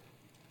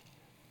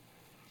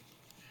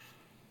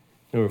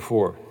 Number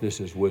 4, this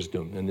is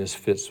wisdom, and this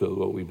fits with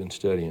what we've been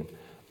studying.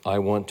 I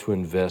want to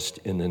invest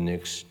in the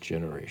next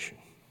generation.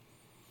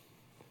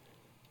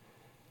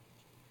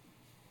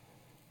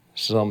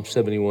 Psalm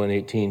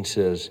 71:18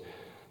 says,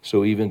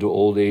 so even to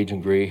old age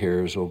and gray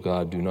hairs, O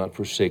God, do not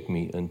forsake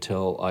me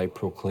until I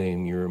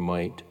proclaim your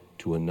might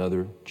to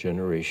another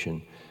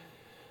generation,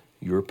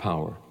 your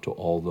power to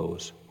all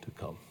those to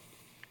come.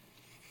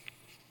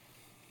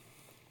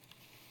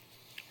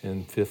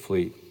 And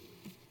fifthly,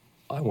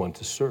 I want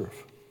to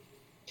serve.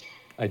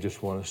 I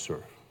just want to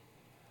serve.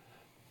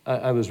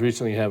 I was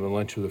recently having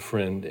lunch with a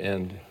friend,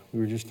 and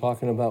we were just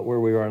talking about where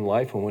we are in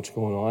life and what's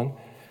going on.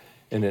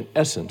 And in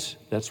essence,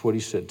 that's what he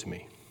said to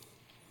me.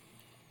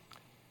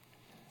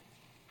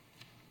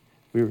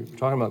 We were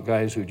talking about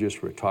guys who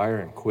just retire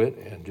and quit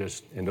and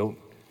don't,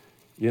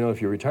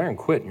 if you retire and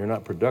quit and you're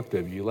not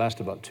productive, you last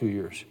about 2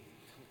 years.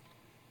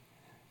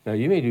 Now,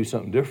 you may do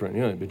something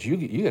different, but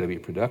you got to be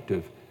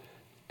productive.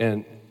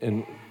 And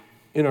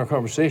in our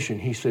conversation,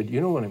 he said,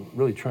 you know what I'm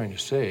really trying to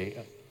say?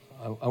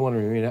 I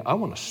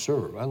want to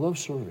serve. I love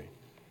serving.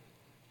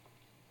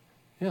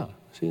 Yeah,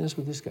 see, that's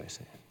what this guy's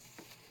saying.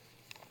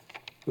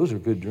 Those are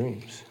good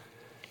dreams.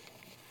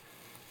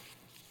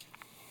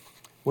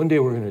 One day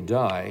we're going to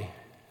die,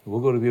 and we'll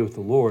go to be with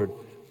the Lord,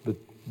 but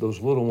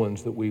those little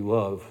ones that we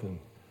love, and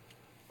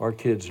our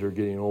kids that are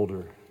getting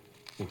older,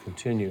 will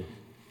continue.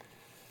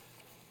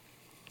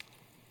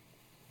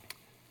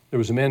 There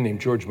was a man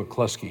named George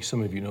McCluskey.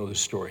 Some of you know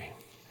this story.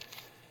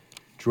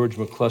 George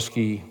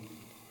McCluskey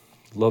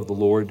loved the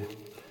Lord.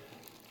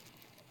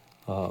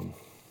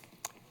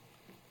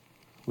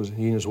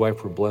 He and his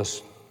wife were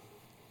blessed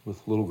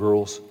with little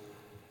girls.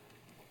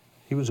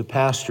 He was a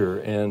pastor,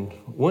 and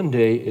one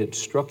day it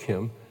struck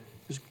him,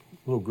 his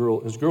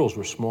girls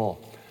were small,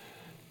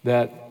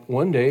 that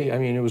one day,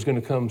 it was going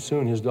to come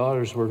soon, his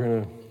daughters were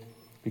going to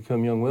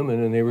become young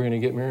women, and they were going to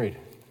get married.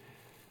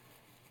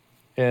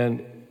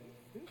 And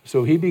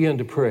so he began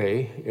to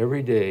pray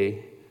every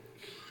day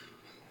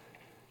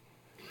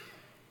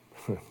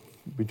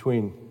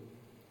between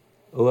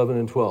 11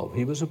 and 12.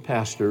 He was a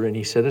pastor, and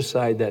he set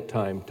aside that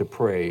time to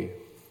pray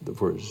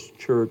for his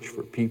church,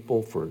 for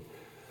people, for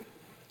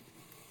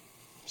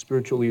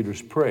spiritual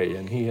leaders pray,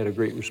 and he had a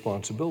great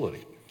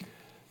responsibility.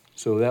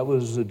 So that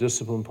was a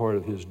disciplined part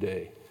of his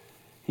day.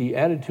 He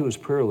added to his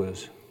prayer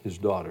list his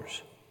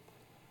daughters.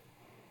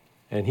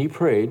 And he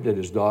prayed that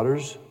his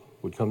daughters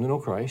would come to know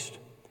Christ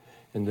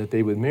and that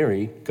they would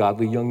marry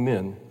godly young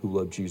men who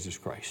loved Jesus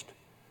Christ,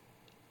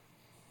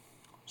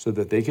 so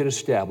that they could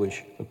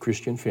establish a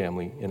Christian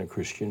family and a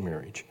Christian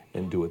marriage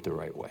and do it the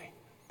right way.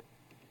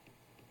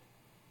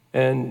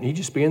 And he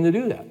just began to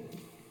do that.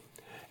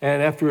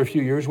 And after a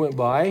few years went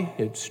by,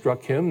 it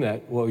struck him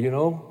that,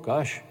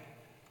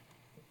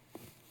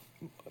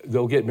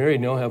 they'll get married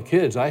and they'll have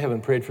kids. I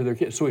haven't prayed for their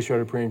kids. So he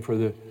started praying for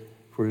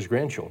his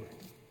grandchildren.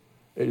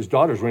 His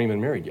daughters weren't even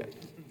married yet.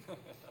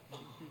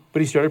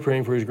 But he started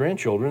praying for his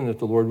grandchildren that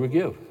the Lord would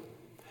give.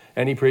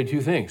 And he prayed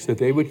two things: that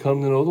they would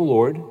come to know the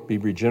Lord, be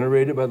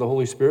regenerated by the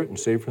Holy Spirit and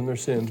saved from their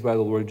sins by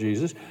the Lord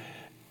Jesus,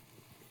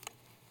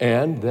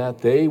 and that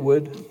they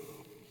would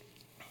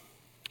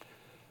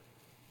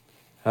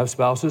have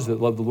spouses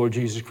that love the Lord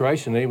Jesus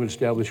Christ, and they would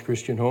establish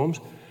Christian homes.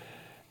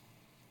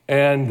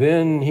 And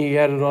then he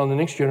added on the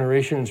next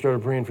generation and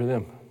started praying for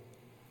them.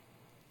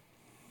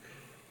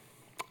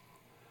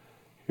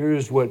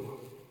 Here's what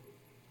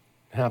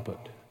happened.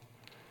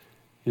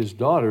 His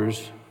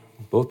daughters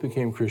both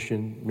became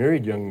Christian,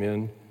 married young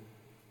men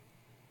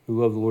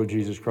who loved the Lord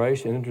Jesus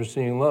Christ. And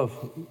interesting enough,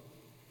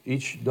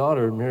 each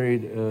daughter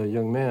married a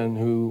young man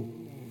who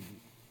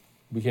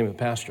became a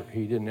pastor.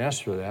 He didn't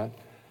ask for that.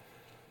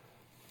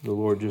 The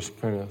Lord just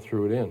kind of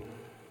threw it in.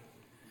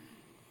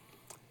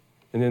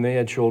 And then they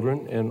had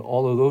children, and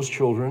all of those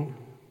children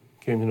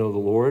came to know the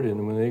Lord,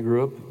 and when they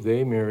grew up,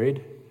 they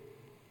married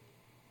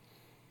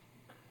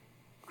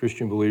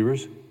Christian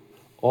believers.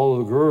 All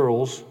of the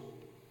girls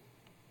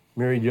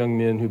married young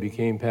men who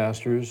became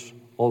pastors.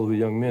 All of the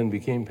young men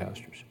became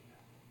pastors.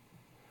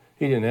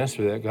 He didn't ask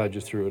for that. God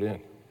just threw it in.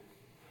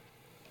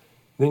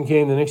 Then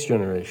came the next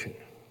generation.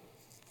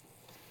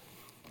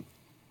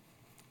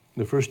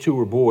 The first two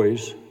were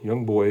boys,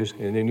 young boys,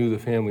 and they knew the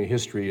family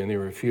history, and they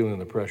were feeling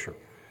the pressure.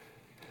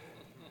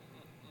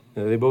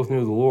 Now, they both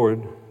knew the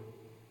Lord.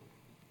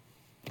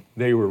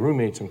 They were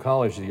roommates in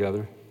college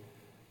together,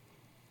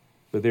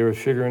 but they were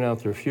figuring out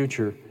their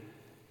future.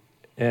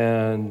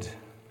 And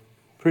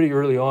pretty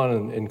early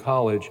on in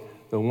college,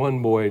 the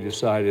one boy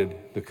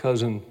the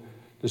cousin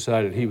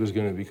decided he was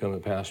going to become a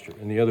pastor,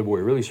 and the other boy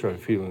really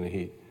started feeling the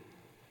heat.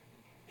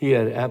 He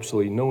had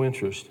absolutely no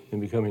interest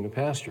in becoming a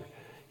pastor.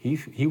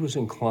 He was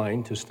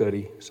inclined to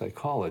study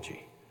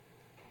psychology.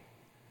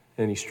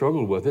 And he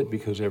struggled with it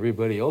because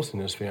everybody else in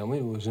his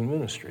family was in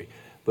ministry.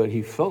 But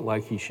he felt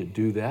like he should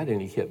do that,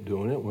 and he kept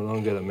doing it, went on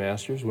and got a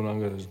master's, went on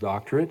and got his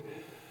doctorate.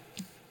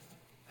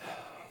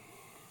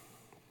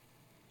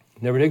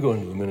 Never did go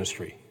into the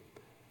ministry.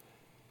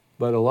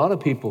 But a lot of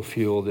people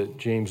feel that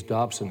James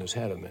Dobson has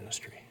had a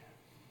ministry.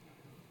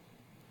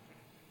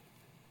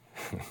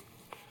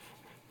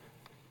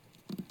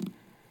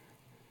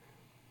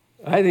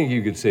 I think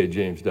you could say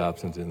James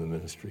Dobson's in the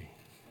ministry.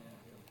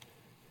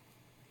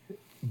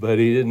 But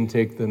he didn't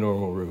take the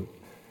normal route.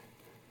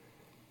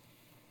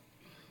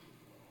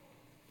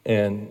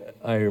 And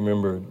I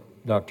remember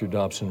Dr.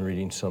 Dobson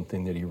reading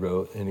something that he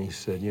wrote, and he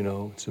said, you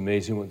know, it's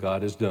amazing what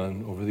God has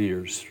done over the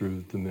years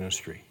through the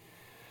ministry.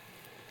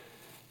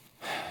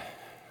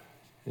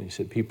 And he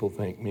said, people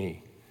thank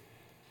me.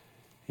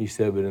 He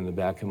said, but in the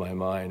back of my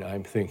mind,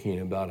 I'm thinking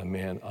about a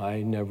man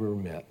I never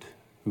met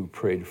who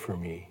prayed for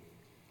me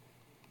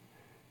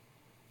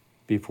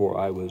before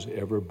I was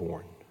ever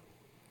born,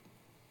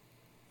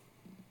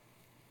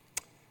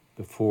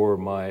 before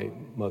my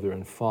mother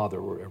and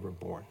father were ever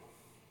born.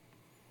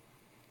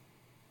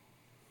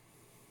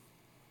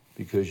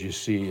 Because you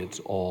see, it's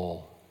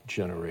all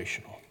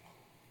generational.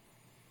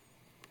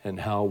 And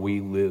how we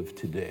live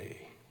today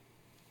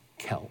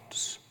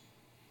counts,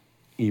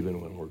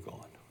 even when we're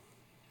gone.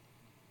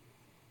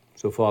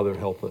 So, Father,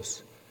 help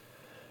us.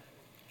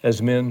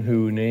 As men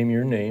who name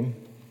your name,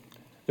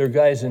 there are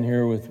guys in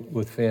here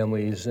with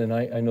families, and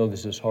I know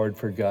this is hard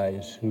for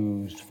guys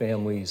whose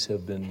families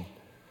have been,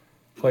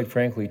 quite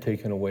frankly,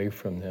 taken away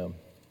from them.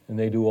 And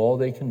they do all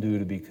they can do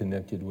to be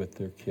connected with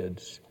their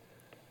kids.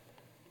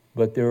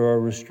 But there are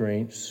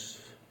restraints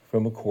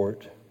from a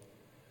court.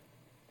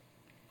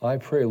 I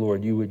pray,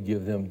 Lord, you would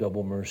give them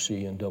double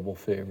mercy and double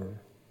favor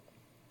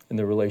in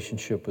the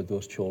relationship with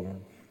those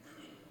children.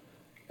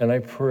 And I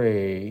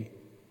pray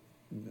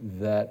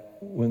that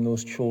when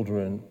those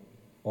children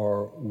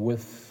are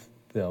with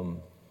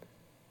them,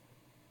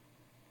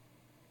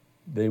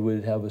 they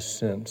would have a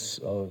sense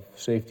of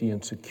safety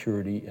and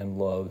security and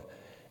love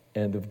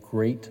and of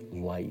great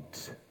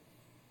light.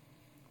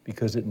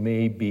 Because it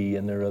may be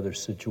in their other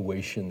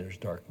situation there's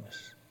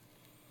darkness.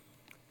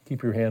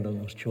 Keep your hand on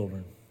those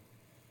children.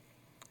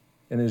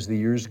 And as the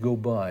years go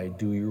by,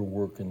 do your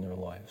work in their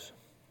lives.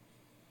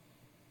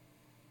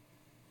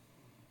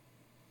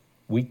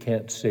 We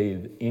can't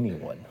save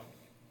anyone.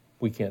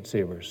 We can't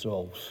save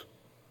ourselves.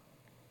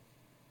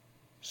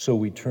 So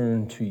we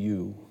turn to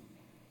you,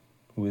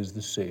 who is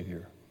the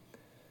Savior,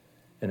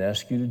 and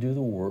ask you to do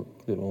the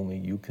work that only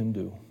you can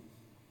do.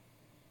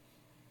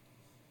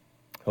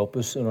 Help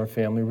us in our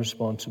family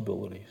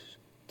responsibilities.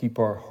 Keep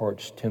our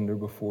hearts tender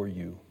before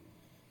you.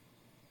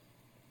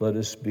 Let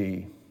us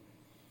be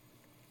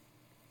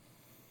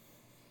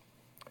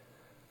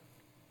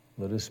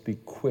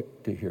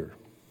quick to hear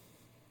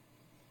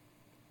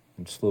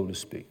and slow to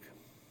speak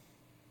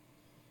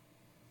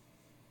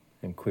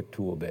and quick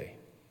to obey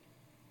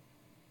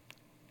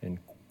and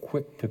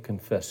quick to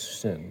confess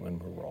sin when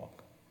we're wrong.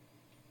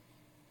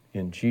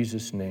 In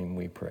Jesus' name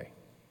we pray.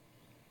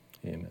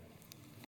 Amen.